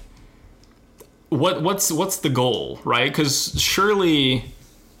like... What's the goal, right? Because surely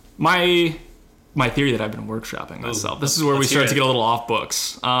my theory that I've been workshopping myself. This is where we start to get a little off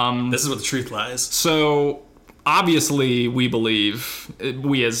books. This is where the truth lies. So obviously we believe,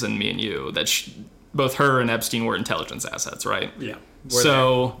 we as in me and you, that both her and Epstein were intelligence assets, right? Yeah.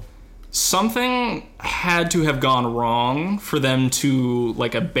 So something had to have gone wrong for them to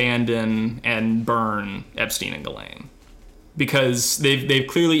abandon and burn Epstein and Ghislaine. Because they've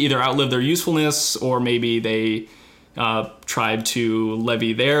clearly either outlived their usefulness, or maybe they tried to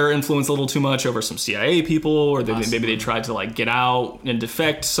levy their influence a little too much over some CIA people, or maybe they tried to get out and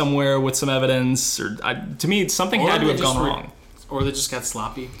defect somewhere with some evidence. Or to me, something had to have gone wrong. Or they just got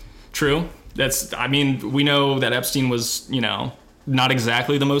sloppy. True. I mean, we know that Epstein was, not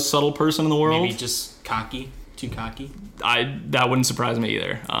exactly the most subtle person in the world. Maybe just cocky, too cocky. That wouldn't surprise me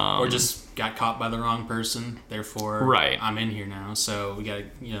either. Or just got caught by the wrong person, therefore right. I'm in here now, so we gotta,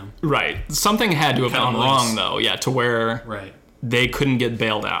 Right. Something had to have gone wrong, though, to where right. they couldn't get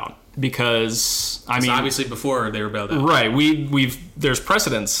bailed out. Because, I mean... obviously before they were bailed out. Right. There's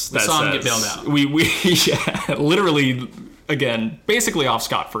precedents that saw them get bailed out. We literally, again, basically off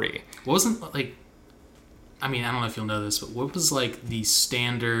scot-free. Wasn't, like... I mean, I don't know if you'll know this, but what was, like, the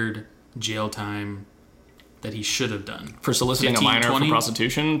standard jail time that he should have done? For soliciting 15, a minor 20? for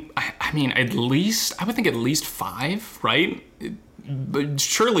prostitution? I mean, I would think at least 5, right? But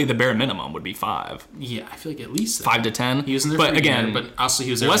surely the bare minimum would be 5. Yeah, I feel like at least 5 to 10. He was in there for a year, but also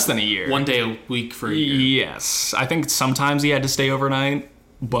he was there less than a year. One day a week for a year. Yes. I think sometimes he had to stay overnight,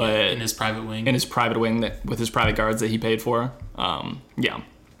 but... in his private wing. In his private wing with his private guards that he paid for. Yeah.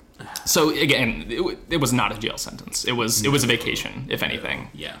 So again, it was not a jail sentence. It was a vacation, if anything.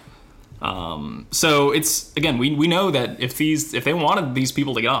 Yeah. So it's, again, we know that if they wanted these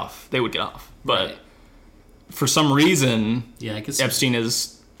people to get off, they would get off. But right. For some reason, I guess Epstein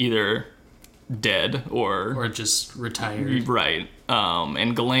is either dead or just retired. Right.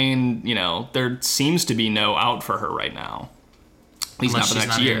 And Ghislaine, there seems to be no out for her right now. At least not the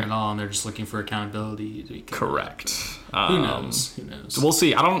next year. In at all, and they're just looking for accountability. Correct. Who knows? We'll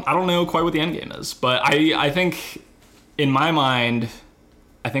see. I don't know quite what the end game is, but I think, in my mind,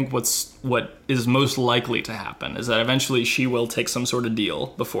 I think what is most likely to happen is that eventually she will take some sort of deal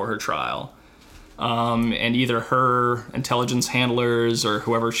before her trial, and either her intelligence handlers or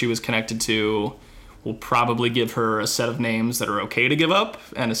whoever she was connected to will probably give her a set of names that are okay to give up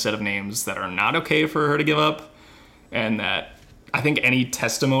and a set of names that are not okay for her to give up, and that I think any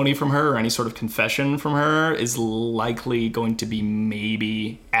testimony from her or any sort of confession from her is likely going to be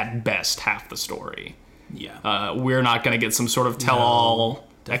maybe at best half the story. Yeah. We're not going to get some sort of tell-all,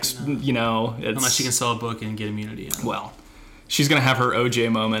 unless she can sell a book and get immunity. Well, she's going to have her OJ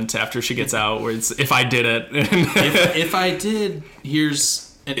moment after she gets out where it's, if I did it. if I did,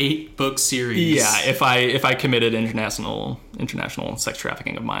 here's an 8-book series. Yeah, if I committed international sex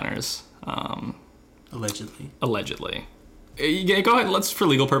trafficking of minors. Allegedly. Yeah, go ahead. For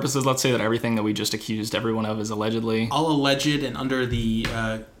legal purposes, let's say that everything that we just accused everyone of is allegedly. All alleged and under the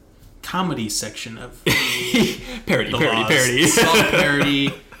comedy section of parody. It's all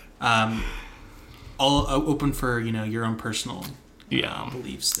parody. All open for your own personal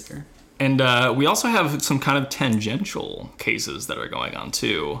beliefs there. And we also have some kind of tangential cases that are going on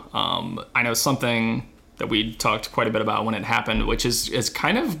too. I know something that we talked quite a bit about when it happened, which is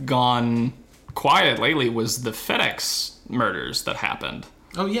kind of gone quiet lately, was the FedEx murders that happened.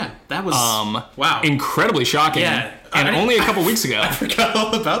 Oh yeah, that was wow, incredibly shocking. Yeah, and only a couple weeks ago. I forgot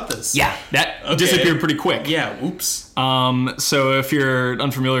all about this. Yeah, that disappeared pretty quick. Yeah, oops. So if you're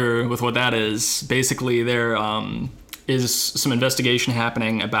unfamiliar with what that is, basically there is some investigation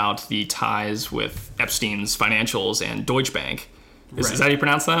happening about the ties with Epstein's financials and Deutsche Bank. Is that how you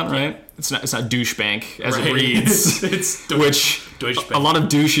pronounce that, right? Yeah. It's not douche bank as it reads. it's Deutsche Bank. A lot of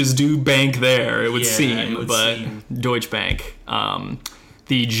douches do bank there, it would seem, but Deutsche Bank.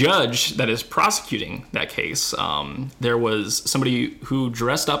 The judge that is prosecuting that case, there was somebody who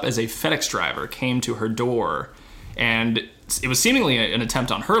dressed up as a FedEx driver came to her door, and it was seemingly an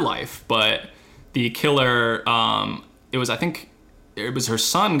attempt on her life, but the killer, it was her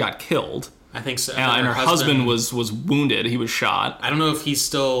son got killed. I think so. And her husband was wounded. He was shot. I don't know if he's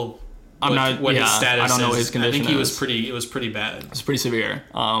still. His status. I don't know what his condition. I think he was pretty. It was pretty bad. It was pretty severe.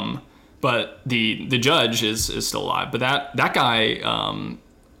 But the judge is still alive. But that guy,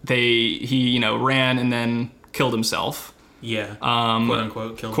 he ran and then killed himself. Yeah. Quote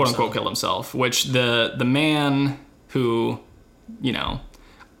unquote killed himself. Which the man who,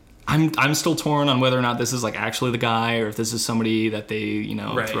 I'm still torn on whether or not this is like actually the guy or if this is somebody that they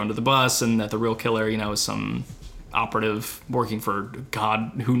throw under the bus, and that the real killer is some operative working for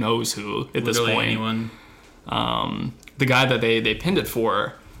God who knows who at this point. Anyone. The guy that they pinned it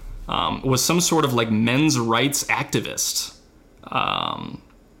for was some sort of like men's rights activist,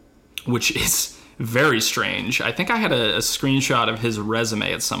 which is very strange. I think I had a screenshot of his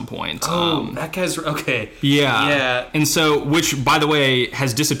resume at some point. Oh, that guy's okay. Yeah. And so, which, by the way,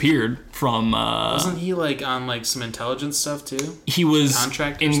 has disappeared from. Wasn't he like on like some intelligence stuff too? He was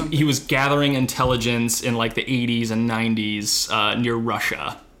contract or something? He was gathering intelligence in like the 80s and 90s near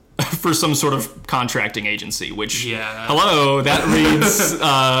Russia. for some sort of contracting agency, which, yeah. Hello, that reads,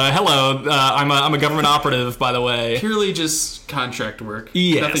 hello, I'm a government operative, by the way. Purely just contract work.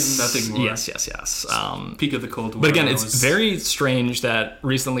 Yes. Nothing more. Yes. Peak of the Cold War. But again, it's very strange that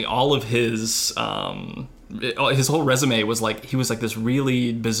recently all of his whole resume was like, he was like this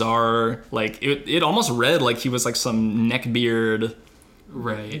really bizarre, like, it almost read like he was like some neckbeard,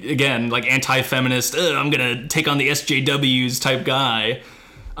 right? Again, like anti-feminist, I'm gonna take on the SJWs type guy.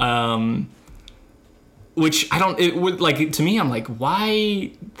 Which it would, like, to me, I'm like,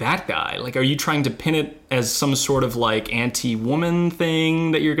 why that guy? Like, are you trying to pin it as some sort of like anti-woman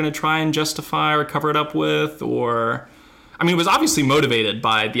thing that you're gonna try and justify or cover it up with? Or, I mean, it was obviously motivated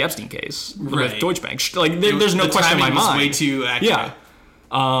by the Epstein case with Deutsche Bank. Like, there's no question in my mind. Way too accurate.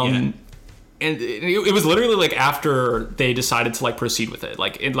 Yeah. And it was literally like after they decided to like proceed with it,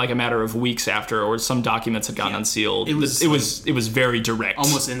 like in like a matter of weeks after, or some documents had gotten unsealed. It was very direct,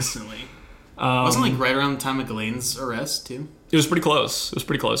 almost instantly. Wasn't like right around the time of Ghislaine's arrest too. It was pretty close.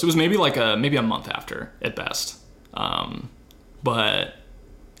 It was maybe like maybe a month after at best. But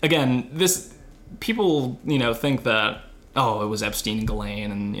again, this people think that it was Epstein and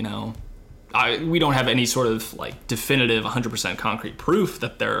Ghislaine, and we don't have any sort of like definitive 100% concrete proof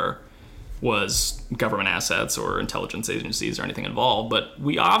that there was government assets or intelligence agencies or anything involved, but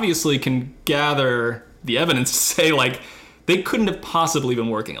we obviously can gather the evidence to say like they couldn't have possibly been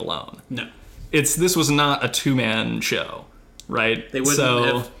working alone. No. This was not a two-man show, right? They wouldn't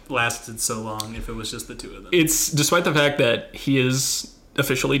have lasted so long if it was just the two of them. It's despite the fact that he is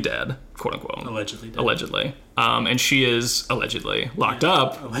officially dead, quote unquote. Allegedly dead. Allegedly. And she is allegedly locked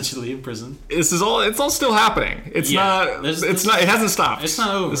up. Allegedly in prison. It's all still happening. It hasn't stopped. It's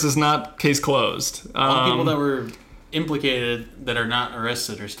not over. This is not case closed. All the people that were implicated that are not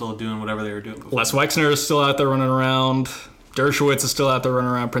arrested are still doing whatever they were doing before. Les Wexner is still out there running around. Dershowitz is still out there running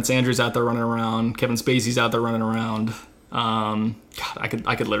around. Prince Andrew's out there running around. Kevin Spacey's out there running around. God, I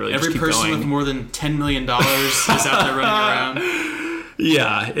could literally just keep going. Every person with more than $10 million is out there running around.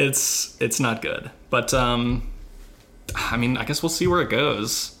 Yeah, it's not good. But I mean, I guess we'll see where it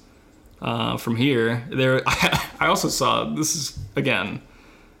goes from here. I also saw,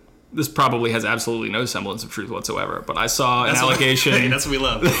 this probably has absolutely no semblance of truth whatsoever, but I saw an allegation. That's what we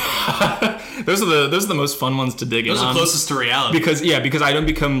love. Those are the most fun ones to dig in on. Those are closest to reality. Because I don't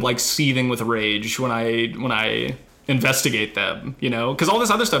become like seething with rage when I investigate them, because all this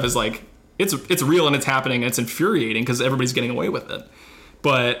other stuff is like it's real and it's happening and it's infuriating because everybody's getting away with it.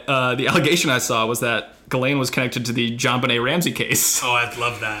 But the allegation I saw was that Ghislaine was connected to the JonBenet Ramsey case. Oh, I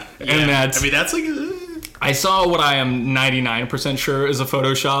love that. Yeah. And that's like... I saw what I am 99% sure is a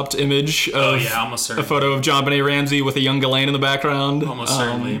photoshopped image of almost certainly. A photo of JonBenet Ramsey with a young Ghislaine in the background. Almost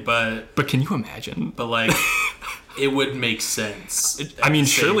certainly, but can you imagine? But like, it would make sense.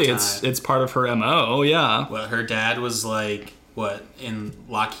 Surely it's part of her MO. Yeah. Well, her dad was like in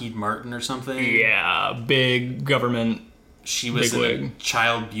Lockheed Martin or something. Yeah, big government. She was in a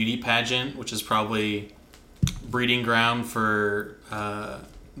child beauty pageant, which is probably breeding ground for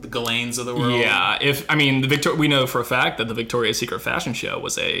the Ghislaines of the world. Yeah, we know for a fact that the Victoria's Secret fashion show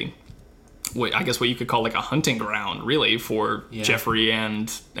was I guess what you could call like a hunting ground, really, for Jeffrey and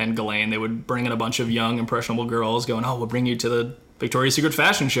Ghislaine. They would bring in a bunch of young, impressionable girls going, we'll bring you to the Victoria's Secret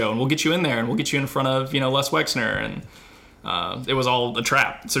fashion show, and we'll get you in there, and we'll get you in front of, Les Wexner, and it was all a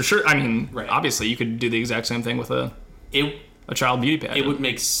trap. So sure, obviously you could do the exact same thing with a child beauty pageant. It would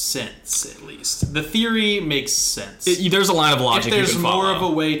make sense, at least. The theory makes sense. There's a line of logic you can follow. If there's more of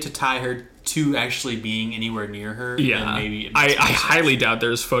a way to tie her to actually being anywhere near her, then maybe it makes I highly doubt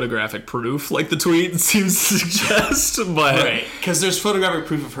there's photographic proof, like the tweet seems to suggest. But right, because there's photographic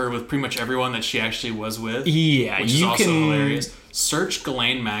proof of her with pretty much everyone that she actually was with. Yeah, which is also hilarious. Search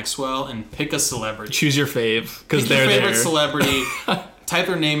Ghislaine Maxwell and pick a celebrity. Choose your fave, because they're your favorite celebrity. Type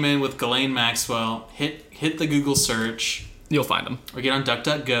their name in with Ghislaine Maxwell. Hit the Google search. You'll find them. Or get on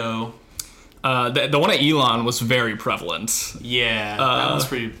DuckDuckGo. The one at Elon was very prevalent. Yeah, that was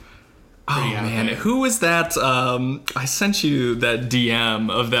pretty man, there. Who was that? I sent you that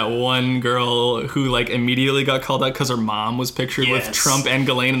DM of that one girl who like immediately got called out because her mom was pictured with Trump and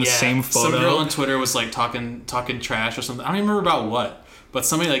Ghislaine in the same photo. Some girl on Twitter was like talking trash or something. I don't even remember about what. But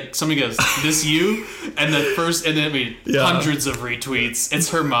somebody goes, "This you?" And then hundreds of retweets. It's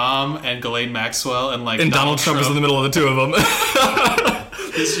her mom and Ghislaine Maxwell and Donald Trump is in the middle of the two of them.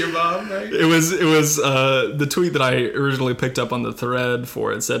 This your mom, right? It was the tweet that I originally picked up on the thread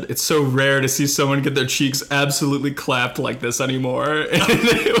for. It said, "It's so rare to see someone get their cheeks absolutely clapped like this anymore." And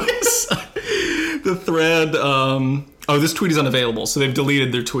it was the thread. This tweet is unavailable, so they've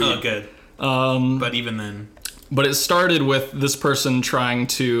deleted their tweet. Oh, good. But even then. But it started with this person trying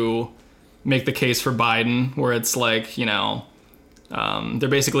to make the case for Biden, where it's like, you know, they're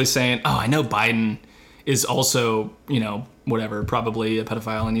basically saying, oh, I know Biden is also, you know, whatever, probably a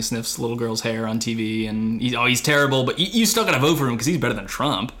pedophile, and he sniffs little girls' hair on TV, and he's terrible, but you still gotta vote for him because he's better than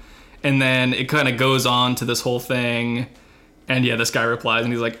Trump. And then it kind of goes on to this whole thing, and yeah, this guy replies,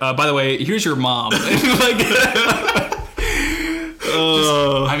 and he's like, by the way, here's your mom.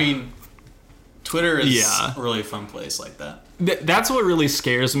 I mean, Twitter is a really fun place like that. That's what really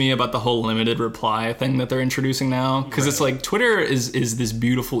scares me about the whole limited reply thing that they're introducing now. Because it's like, Twitter is this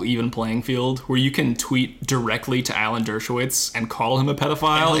beautiful even playing field where you can tweet directly to Alan Dershowitz and call him a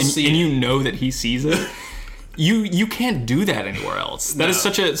pedophile, and you know that he sees it. You can't do that anywhere else. That is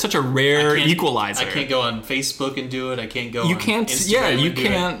such a rare equalizer. I can't go on Facebook and do it. I can't go. You can't.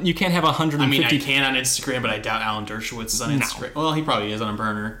 Instagram You can't have 150. I mean, I can on Instagram, but I doubt Alan Dershowitz is on Instagram. Well, he probably is on a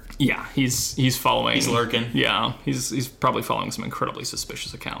burner. Yeah, he's following. He's lurking. Yeah, he's probably following some incredibly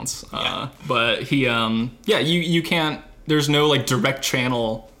suspicious accounts. But he you can't. There's no like direct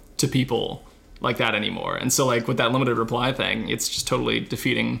channel to people like that anymore. And so like with that limited reply thing, it's just totally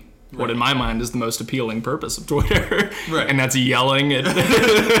defeating what in my mind is the most appealing purpose of Twitter. Right. And that's yelling at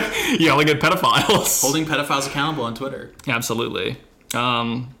pedophiles. Holding pedophiles accountable on Twitter. Absolutely.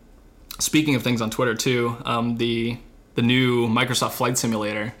 Speaking of things on Twitter too, the new Microsoft Flight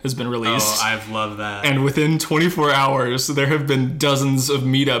Simulator has been released. Oh, I've loved that. And within 24 hours, there have been dozens of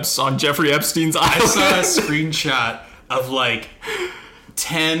meetups on Jeffrey Epstein's island. I saw a screenshot of like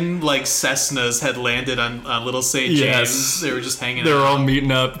 10 like Cessnas had landed on Little St. James. Yes. They were just hanging out. They were all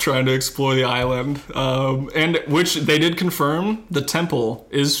meeting up, trying to explore the island. And which they did confirm the temple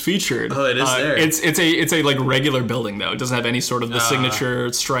is featured. Oh, it is there. It's a like regular building though. It doesn't have any sort of the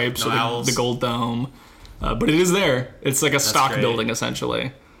signature stripes or the gold dome. But it is there. It's like a stock building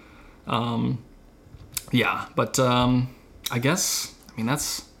essentially. I guess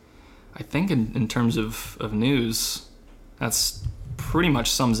I think in terms of news, that's pretty much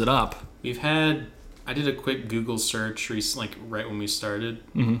sums it up. I did a quick Google search recently, like right when we started.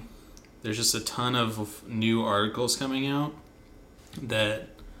 Mm-hmm. There's just a ton of new articles coming out that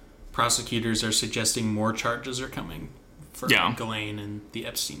prosecutors are suggesting more charges are coming for Ghislaine and the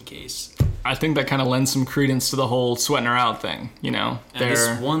Epstein case. I think that kind of lends some credence to the whole sweating her out thing, you know? And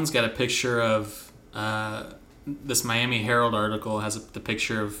this one's got a picture of, this Miami Herald article has the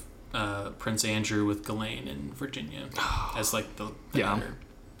picture of Prince Andrew with Ghislaine in Virginia as like the editor.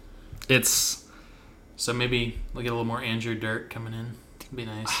 So maybe we'll get a little more Andrew dirt coming in. It'd be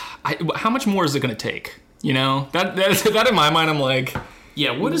nice. How much more is it going to take? You know, that in my mind, I'm like,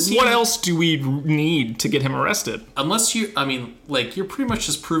 yeah. What else do we need to get him arrested? Unless you're pretty much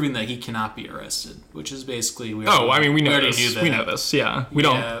just proving that he cannot be arrested, which is basically we know this. We know this. Yeah,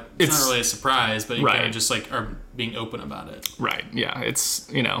 it's not really a surprise, but you kind of just like are being open about it. Right. Yeah.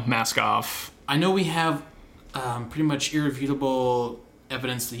 It's mask off. I know we have pretty much irrefutable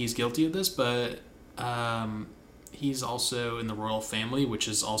evidence that he's guilty of this, but he's also in the royal family, which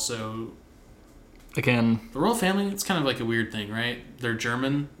is also. Again, the royal family, it's kind of like a weird thing, right? They're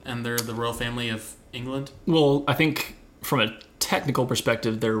German, and they're the royal family of England. Well, I think from a technical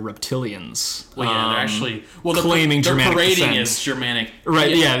perspective, they're reptilians. Well, yeah, they're actually... Well, claiming Germanic parading descent. Is Germanic.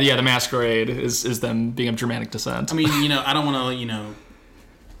 Right, yeah, the masquerade is them being of Germanic descent. I mean, I don't want to,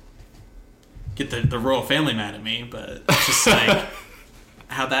 get the royal family mad at me, but it's just like,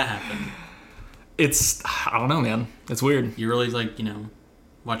 how'd that happen? I don't know, man. It's weird. You're really, like,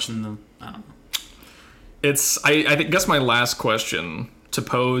 watching the... I don't know. I guess my last question to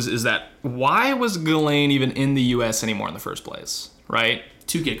pose is that why was Ghislaine even in the U.S. anymore in the first place, right?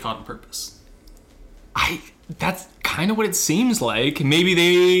 To get caught on purpose. That's kind of what it seems like. Maybe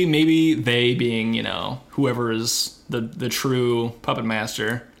they being, whoever is the true puppet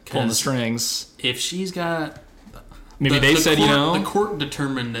master pulling the strings. If she's got... Maybe they said, The court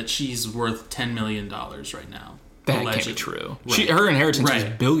determined that she's worth $10 million right now. That can't be true. Right. Her inheritance is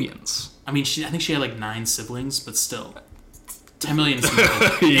billions. I mean, I think she had like 9 siblings, but still, $10 million is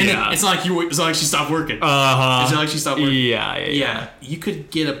nothing. Yeah. It's not like she stopped working. It's not like she stopped working. Yeah. You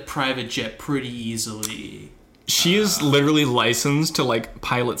could get a private jet pretty easily. She is literally licensed to like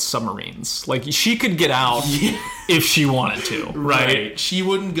pilot submarines. Like she could get out if she wanted to, right? She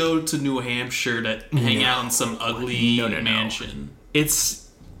wouldn't go to New Hampshire to hang out in some ugly mansion.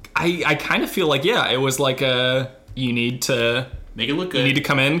 I kind of feel like it was like you need to. Make it look good. You need to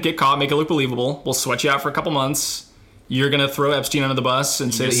come in, get caught, make it look believable. We'll sweat you out for a couple months. You're going to throw Epstein under the bus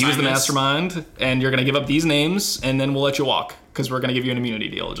and say that he was the mastermind, and you're going to give up these names, and then we'll let you walk, because we're going to give you an immunity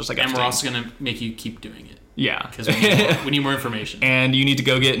deal, just like Epstein. And we're also going to make you keep doing it. Yeah. Because we need more information. And you need to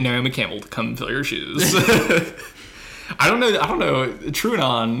go get Naomi Campbell to come fill your shoes. I don't know.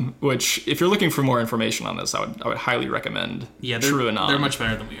 TrueAnon, which if you're looking for more information on this, I would highly recommend. Yeah, TrueAnon. They're much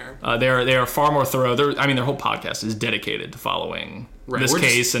better than we are. They are far more thorough. Their whole podcast is dedicated to following this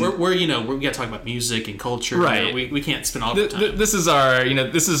case. We got to talk about music and culture. Right. We can't spend all the time. This is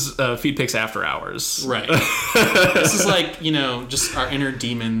our Feed Picks After Hours. Right. This is like just our inner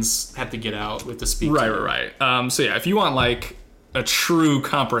demons have to get out with the speak. Right. So yeah, if you want like a true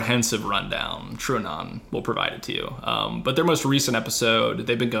comprehensive rundown, TrueAnon will provide it to you. But their most recent episode,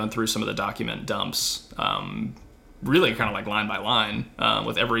 they've been going through some of the document dumps, really kind of like line by line,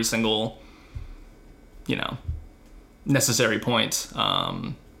 with every single, necessary point.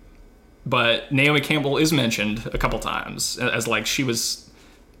 But Naomi Campbell is mentioned a couple times as like she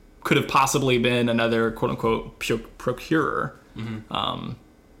could have possibly been another quote unquote procurer. Mm-hmm.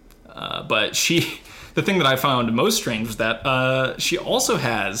 But the thing that I found most strange was that she also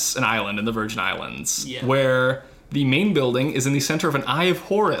has an island in the Virgin Islands where the main building is in the center of an Eye of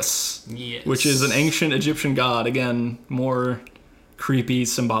Horus, which is an ancient Egyptian god. Again, more creepy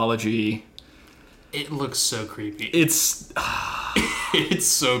symbology. It looks so creepy. It's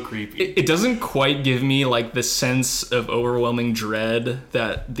so creepy. It doesn't quite give me like the sense of overwhelming dread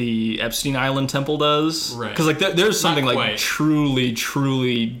that the Epstein Island temple does. Right. Because like there's something like truly,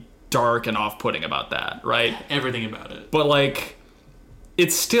 truly dark and off-putting about that, right? Everything about it. But like,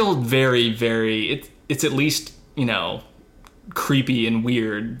 it's still very, very. It's at least creepy and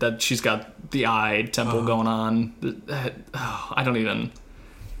weird that she's got the eye temple going on. I don't even.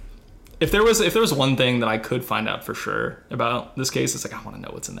 If there was one thing that I could find out for sure about this case, it's like I want to know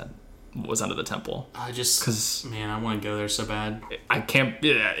what was under the temple. I want to go there so bad. I can't.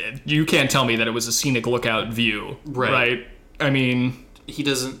 You can't tell me that it was a scenic lookout view, right? I mean, he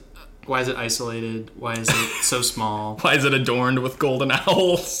doesn't. Why is it isolated? Why is it so small? Why is it adorned with golden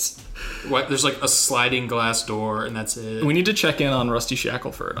owls? There's like a sliding glass door, and that's it. We need to check in on Rusty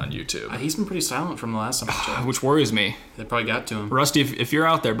Shackelford on YouTube. He's been pretty silent from the last time I checked. Which worries me. They probably got to him. Rusty, if you're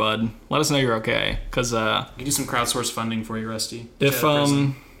out there, bud, let us know you're okay. Because we can do some crowdsourced funding for you, Rusty.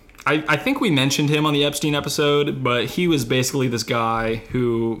 I think we mentioned him on the Epstein episode, but he was basically this guy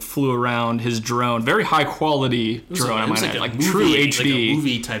who flew around his drone, very high quality drone, like true HD, like a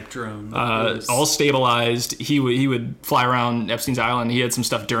movie type drone, all stabilized. He would fly around Epstein's Island. He had some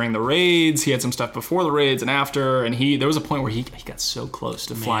stuff during the raids. He had some stuff before the raids and after. And there was a point where he got so close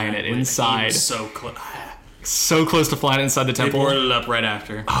to flying it inside. He was so close. So close to flying inside the temple. They boarded it up right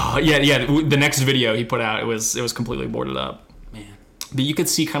after. Oh yeah. The next video he put out, it was completely boarded up. But you could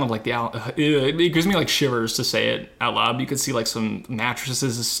see kind of like it gives me like shivers to say it out loud. You could see like some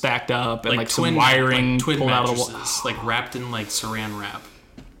mattresses stacked up and like some wiring twin pulled out of the wall, like wrapped in like saran wrap.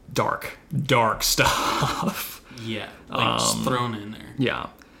 Dark stuff. Yeah, just thrown in there. Yeah,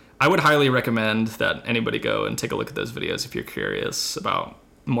 I would highly recommend that anybody go and take a look at those videos if you're curious about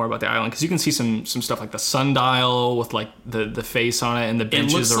more about the island, because you can see some stuff like the sundial with like the face on it and the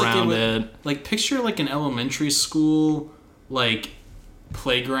benches around it. Like picture like an elementary school like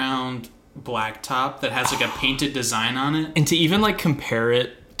playground blacktop that has like a painted design on it, and to even like compare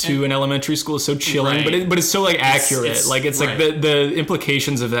it to an elementary school is so chilling, but it's so like accurate. It's like the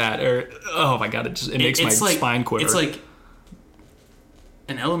implications of that are, oh my god, it makes my spine quiver. It's like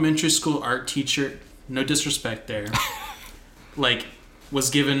an elementary school art teacher, no disrespect there, like was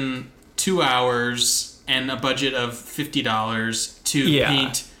given 2 hours and a budget of $50 to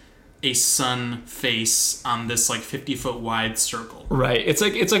paint a sun face on this like 50-foot wide circle. Right. It's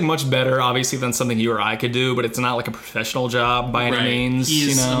like much better, obviously, than something you or I could do, but it's not like a professional job by any means.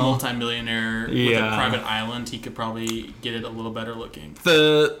 He's a multimillionaire with a private island. He could probably get it a little better looking.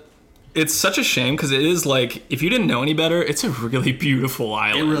 It's such a shame because it is like, if you didn't know any better, it's a really beautiful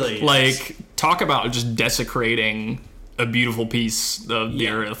island. It really is. Like, talk about just desecrating a beautiful piece of the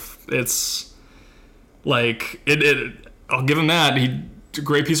earth. It's like I'll give him that. It's a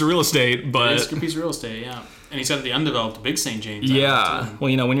great piece of real estate, but it's a good piece of real estate, yeah. And he's got the undeveloped Big St. James. Yeah,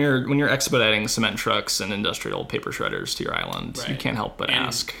 well, when you're expediting cement trucks and industrial paper shredders to your island, you can't help but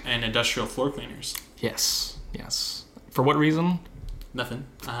ask. And industrial floor cleaners. Yes. For what reason? Nothing.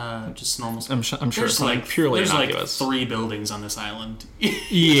 Just normal. I'm sure it's like purely innocuous. There's like 3 buildings on this island.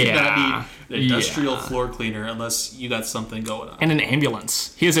 Yeah. Be the industrial floor cleaner, unless you got something going on. And an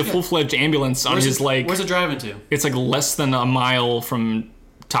ambulance. He has a full-fledged ambulance on his like. Where's it driving to? It's like less than a mile from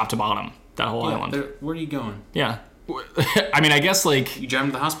top to bottom. That whole island. Where are you going? Yeah. I mean, I guess like you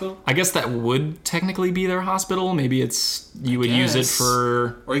driving to the hospital. I guess that would technically be their hospital. Maybe you would use it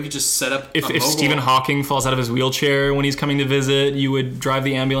for, or you could just set up. If Stephen Hawking falls out of his wheelchair when he's coming to visit, you would drive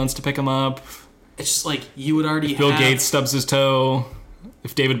the ambulance to pick him up. It's just like you would already Bill Gates stubs his toe.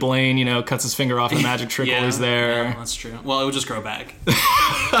 If David Blaine, cuts his finger off in a magic trick while he's there. Yeah, that's true. Well, it would just grow back.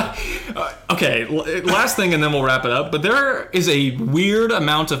 Okay, last thing and then we'll wrap it up. But there is a weird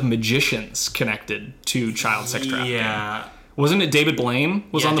amount of magicians connected to child sex trafficking. Yeah. Wasn't it David Blaine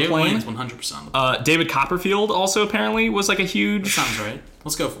was on the plane? David Blaine's 100% on the plane. David Copperfield also apparently was like a huge... That sounds right.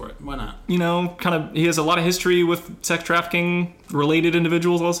 Let's go for it. Why not? He has a lot of history with sex trafficking related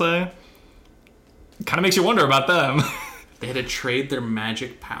individuals, I'll say. Kind of makes you wonder about them. They had to trade their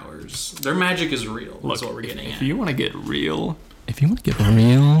magic powers. Their magic is real. That's what we're getting at. If you want to get real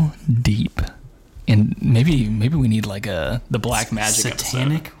deep, and maybe we need like the black magic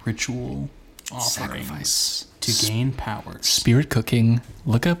satanic episode. Ritual offerings to gain power. Spirit cooking.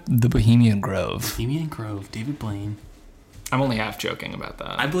 Look up the Bohemian Grove. Bohemian Grove. David Blaine. I'm only half joking about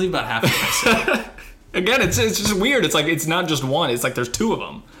that. I believe about half of what I said. Again, it's just weird. It's like it's not just one. It's like there's two of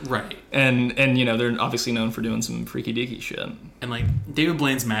them. Right. And they're obviously known for doing some freaky deaky shit. And like David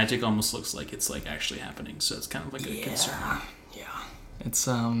Blaine's magic almost looks like it's like actually happening. So it's kind of like a concern. Yeah. It's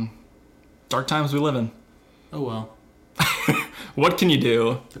dark times we live in. Oh well. What can you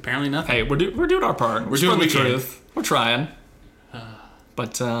do? Apparently nothing. Hey, we're doing our part. We're doing the truth. We're trying.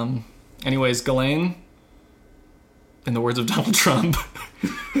 But anyways, Ghislaine, in the words of Donald Trump,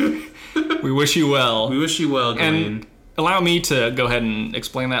 we wish you well. We wish you well, Ghislaine. And allow me to go ahead and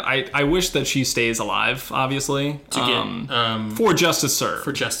explain that. I wish that she stays alive, obviously. For justice served.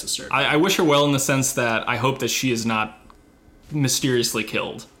 For justice served. I wish her well in the sense that I hope that she is not mysteriously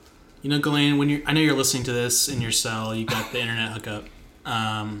killed. Ghislaine, I know you're listening to this in your cell. You got the internet hookup.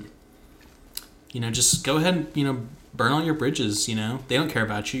 Just go ahead and, burn all your bridges, They don't care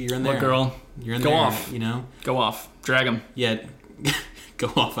about you. You're in there. Look, girl. You're in go there, off. Go off. Drag him. Yeah.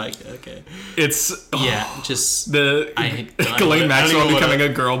 Go off, okay. It's... just... Ghislaine Maxwell becoming a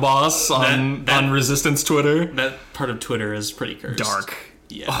girl boss on Resistance Twitter. That part of Twitter is pretty cursed. Dark.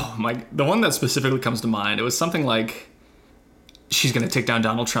 Yeah. Oh, my... The one that specifically comes to mind, it was something like... She's going to take down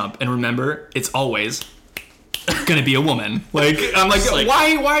Donald Trump. And remember, it's always going to be a woman. Like, I'm like,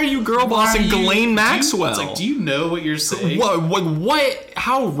 why are you girl bossing Ghislaine Maxwell? It's like, do you know what you're saying? What?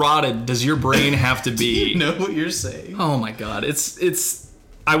 How rotted does your brain have to be? Do you know what you're saying? Oh my God.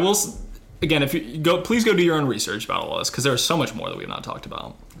 I will, again, if you go, please go do your own research about all this, because there's so much more that we've not talked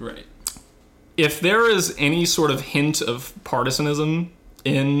about. Right. If there is any sort of hint of partisanism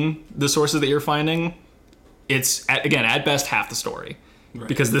in the sources that you're finding, it's, at best, half the story. Right.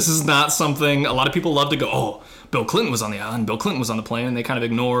 Because this is not something, a lot of people love to go, oh, Bill Clinton was on the island, Bill Clinton was on the plane, and they kind of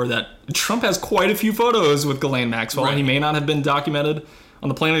ignore that Trump has quite a few photos with Ghislaine Maxwell, and he may not have been documented on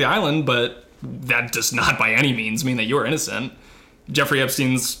the plane or the island, but that does not by any means mean that you're innocent. Jeffrey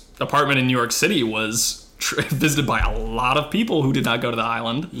Epstein's apartment in New York City was visited by a lot of people who did not go to the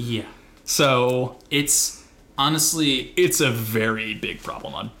island. Yeah. So it's honestly... It's a very big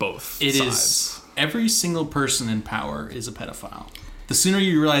problem on both sides. It is. Every single person in power is a pedophile. The sooner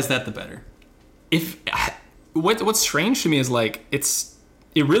you realize that, the better. What's strange to me is like it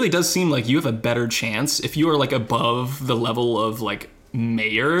really does seem like you have a better chance if you are like above the level of like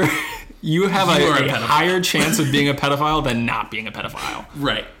mayor. You have a higher chance of being a pedophile than not being a pedophile.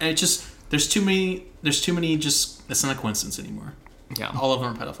 Right. And it just there's too many just it's not a coincidence anymore. Yeah. All of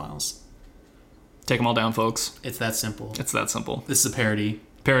them are pedophiles. Take them all down, folks. It's that simple. It's that simple. This is a parody.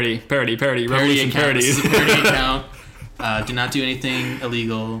 Parody. Revolution account. parodies. This is a parody account. Do not do anything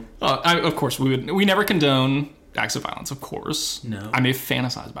illegal. Of course, we never condone acts of violence, of course. No. I may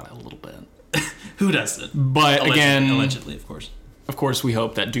fantasize about it a little bit. Who doesn't? But allegedly, of course. Of course, we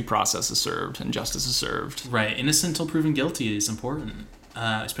hope that due process is served and justice is served. Right. Innocent until proven guilty is important.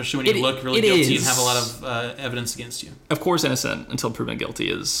 Especially when you look really guilty and have a lot of evidence against you. Of course, innocent until proven guilty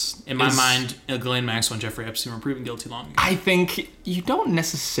is... In my mind, Ghislaine Maxwell and Jeffrey Epstein were proven guilty long ago. I think you don't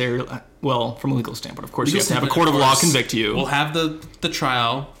necessarily... Well, from a legal standpoint, of course, you have to have a court of law convict you. We'll have the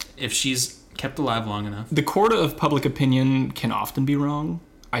trial if she's kept alive long enough. The court of public opinion can often be wrong.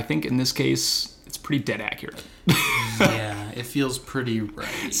 I think in this case, it's pretty dead accurate. Yeah, it feels pretty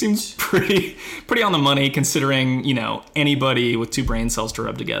right. Seems pretty on the money, considering, anybody with two brain cells to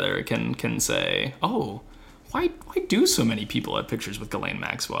rub together can say, oh, why do so many people have pictures with Ghislaine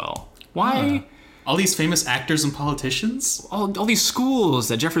Maxwell? Why... All these famous actors and politicians? All these schools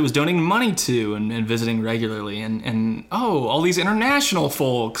that Jeffrey was donating money to and visiting regularly. And all these international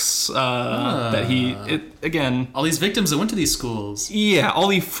folks that again... All these victims that went to these schools. Yeah, all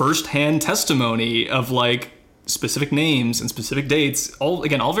the first-hand testimony of, like, specific names and specific dates.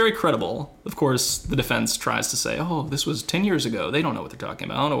 All very credible. Of course, the defense tries to say, oh, this was 10 years ago. They don't know what they're talking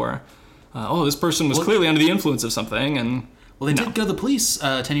about. Or, this person was clearly under the influence of something. And Well, they did go to the police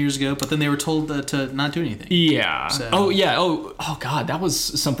 10 years ago, but then they were told to not do anything. Yeah. So. Oh, yeah. Oh, God. That was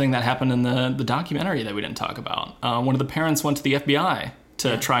something that happened in the documentary that we didn't talk about. One of the parents went to the FBI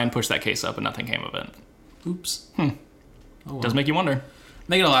to try and push that case up, and nothing came of it. Oops. Oh, well. Does make you wonder.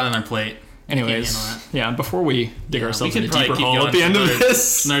 They get a lot on their plate. Anyways, before we dig ourselves into a deeper hole at the end of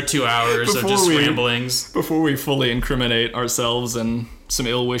this. Another 2 hours of just ramblings. Before we fully incriminate ourselves and some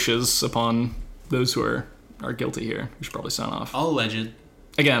ill wishes upon those who are guilty here, we should probably sign off. All alleged.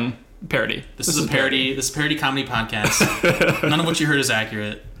 Again, parody. This is a parody. This is a parody comedy podcast. None of what you heard is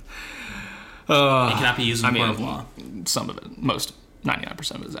accurate. It cannot be used in court of law. Some of it. Most.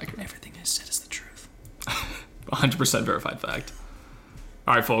 99% of it is accurate. Everything I said is the truth. 100% verified fact.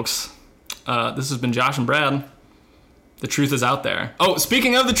 All right, folks. This has been Josh and Brad. The truth is out there. Oh,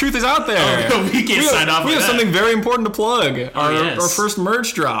 speaking of the truth is out there. Oh, we can't sign off. We have something very important to plug. Our first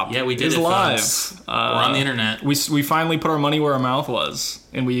merch drop. Yeah, we did. Is live. We're on the internet. We finally put our money where our mouth was,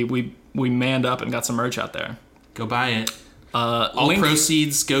 and we manned up and got some merch out there. Go buy it. All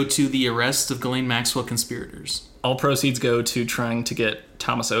proceeds go to the arrest of Ghislaine Maxwell conspirators. All proceeds go to trying to get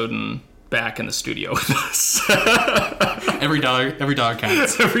Thomas Oden back in the studio with us. Every dollar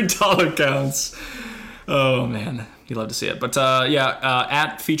counts. Every dollar counts. Oh man, you'd love to see it. But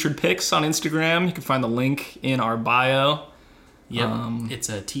at Featured Pics on Instagram. You can find the link in our bio. Yep, it's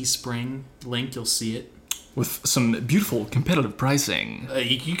a Teespring link. You'll see it with some beautiful competitive pricing.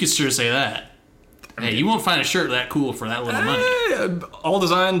 You could sure say that. Hey, you won't find a shirt that cool for that little money. All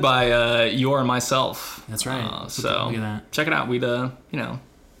designed by you or myself. That's right. So look at that. Check it out. We'd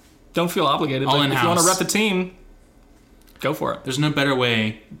don't feel obligated. All but in-house. If you want to rep the team, go for it. There's no better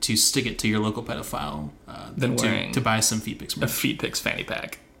way to stick it to your local pedophile than to buy some Feet Pics merch. A Feet Pics fanny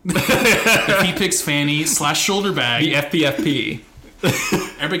pack. The Feet Pics fanny / shoulder bag. The FPFP.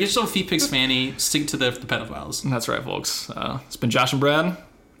 Everybody get yourself a Feet Pics fanny. Stick to the pedophiles. That's right, folks. It's been Josh and Brad.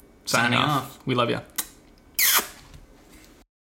 Signing off. We love you.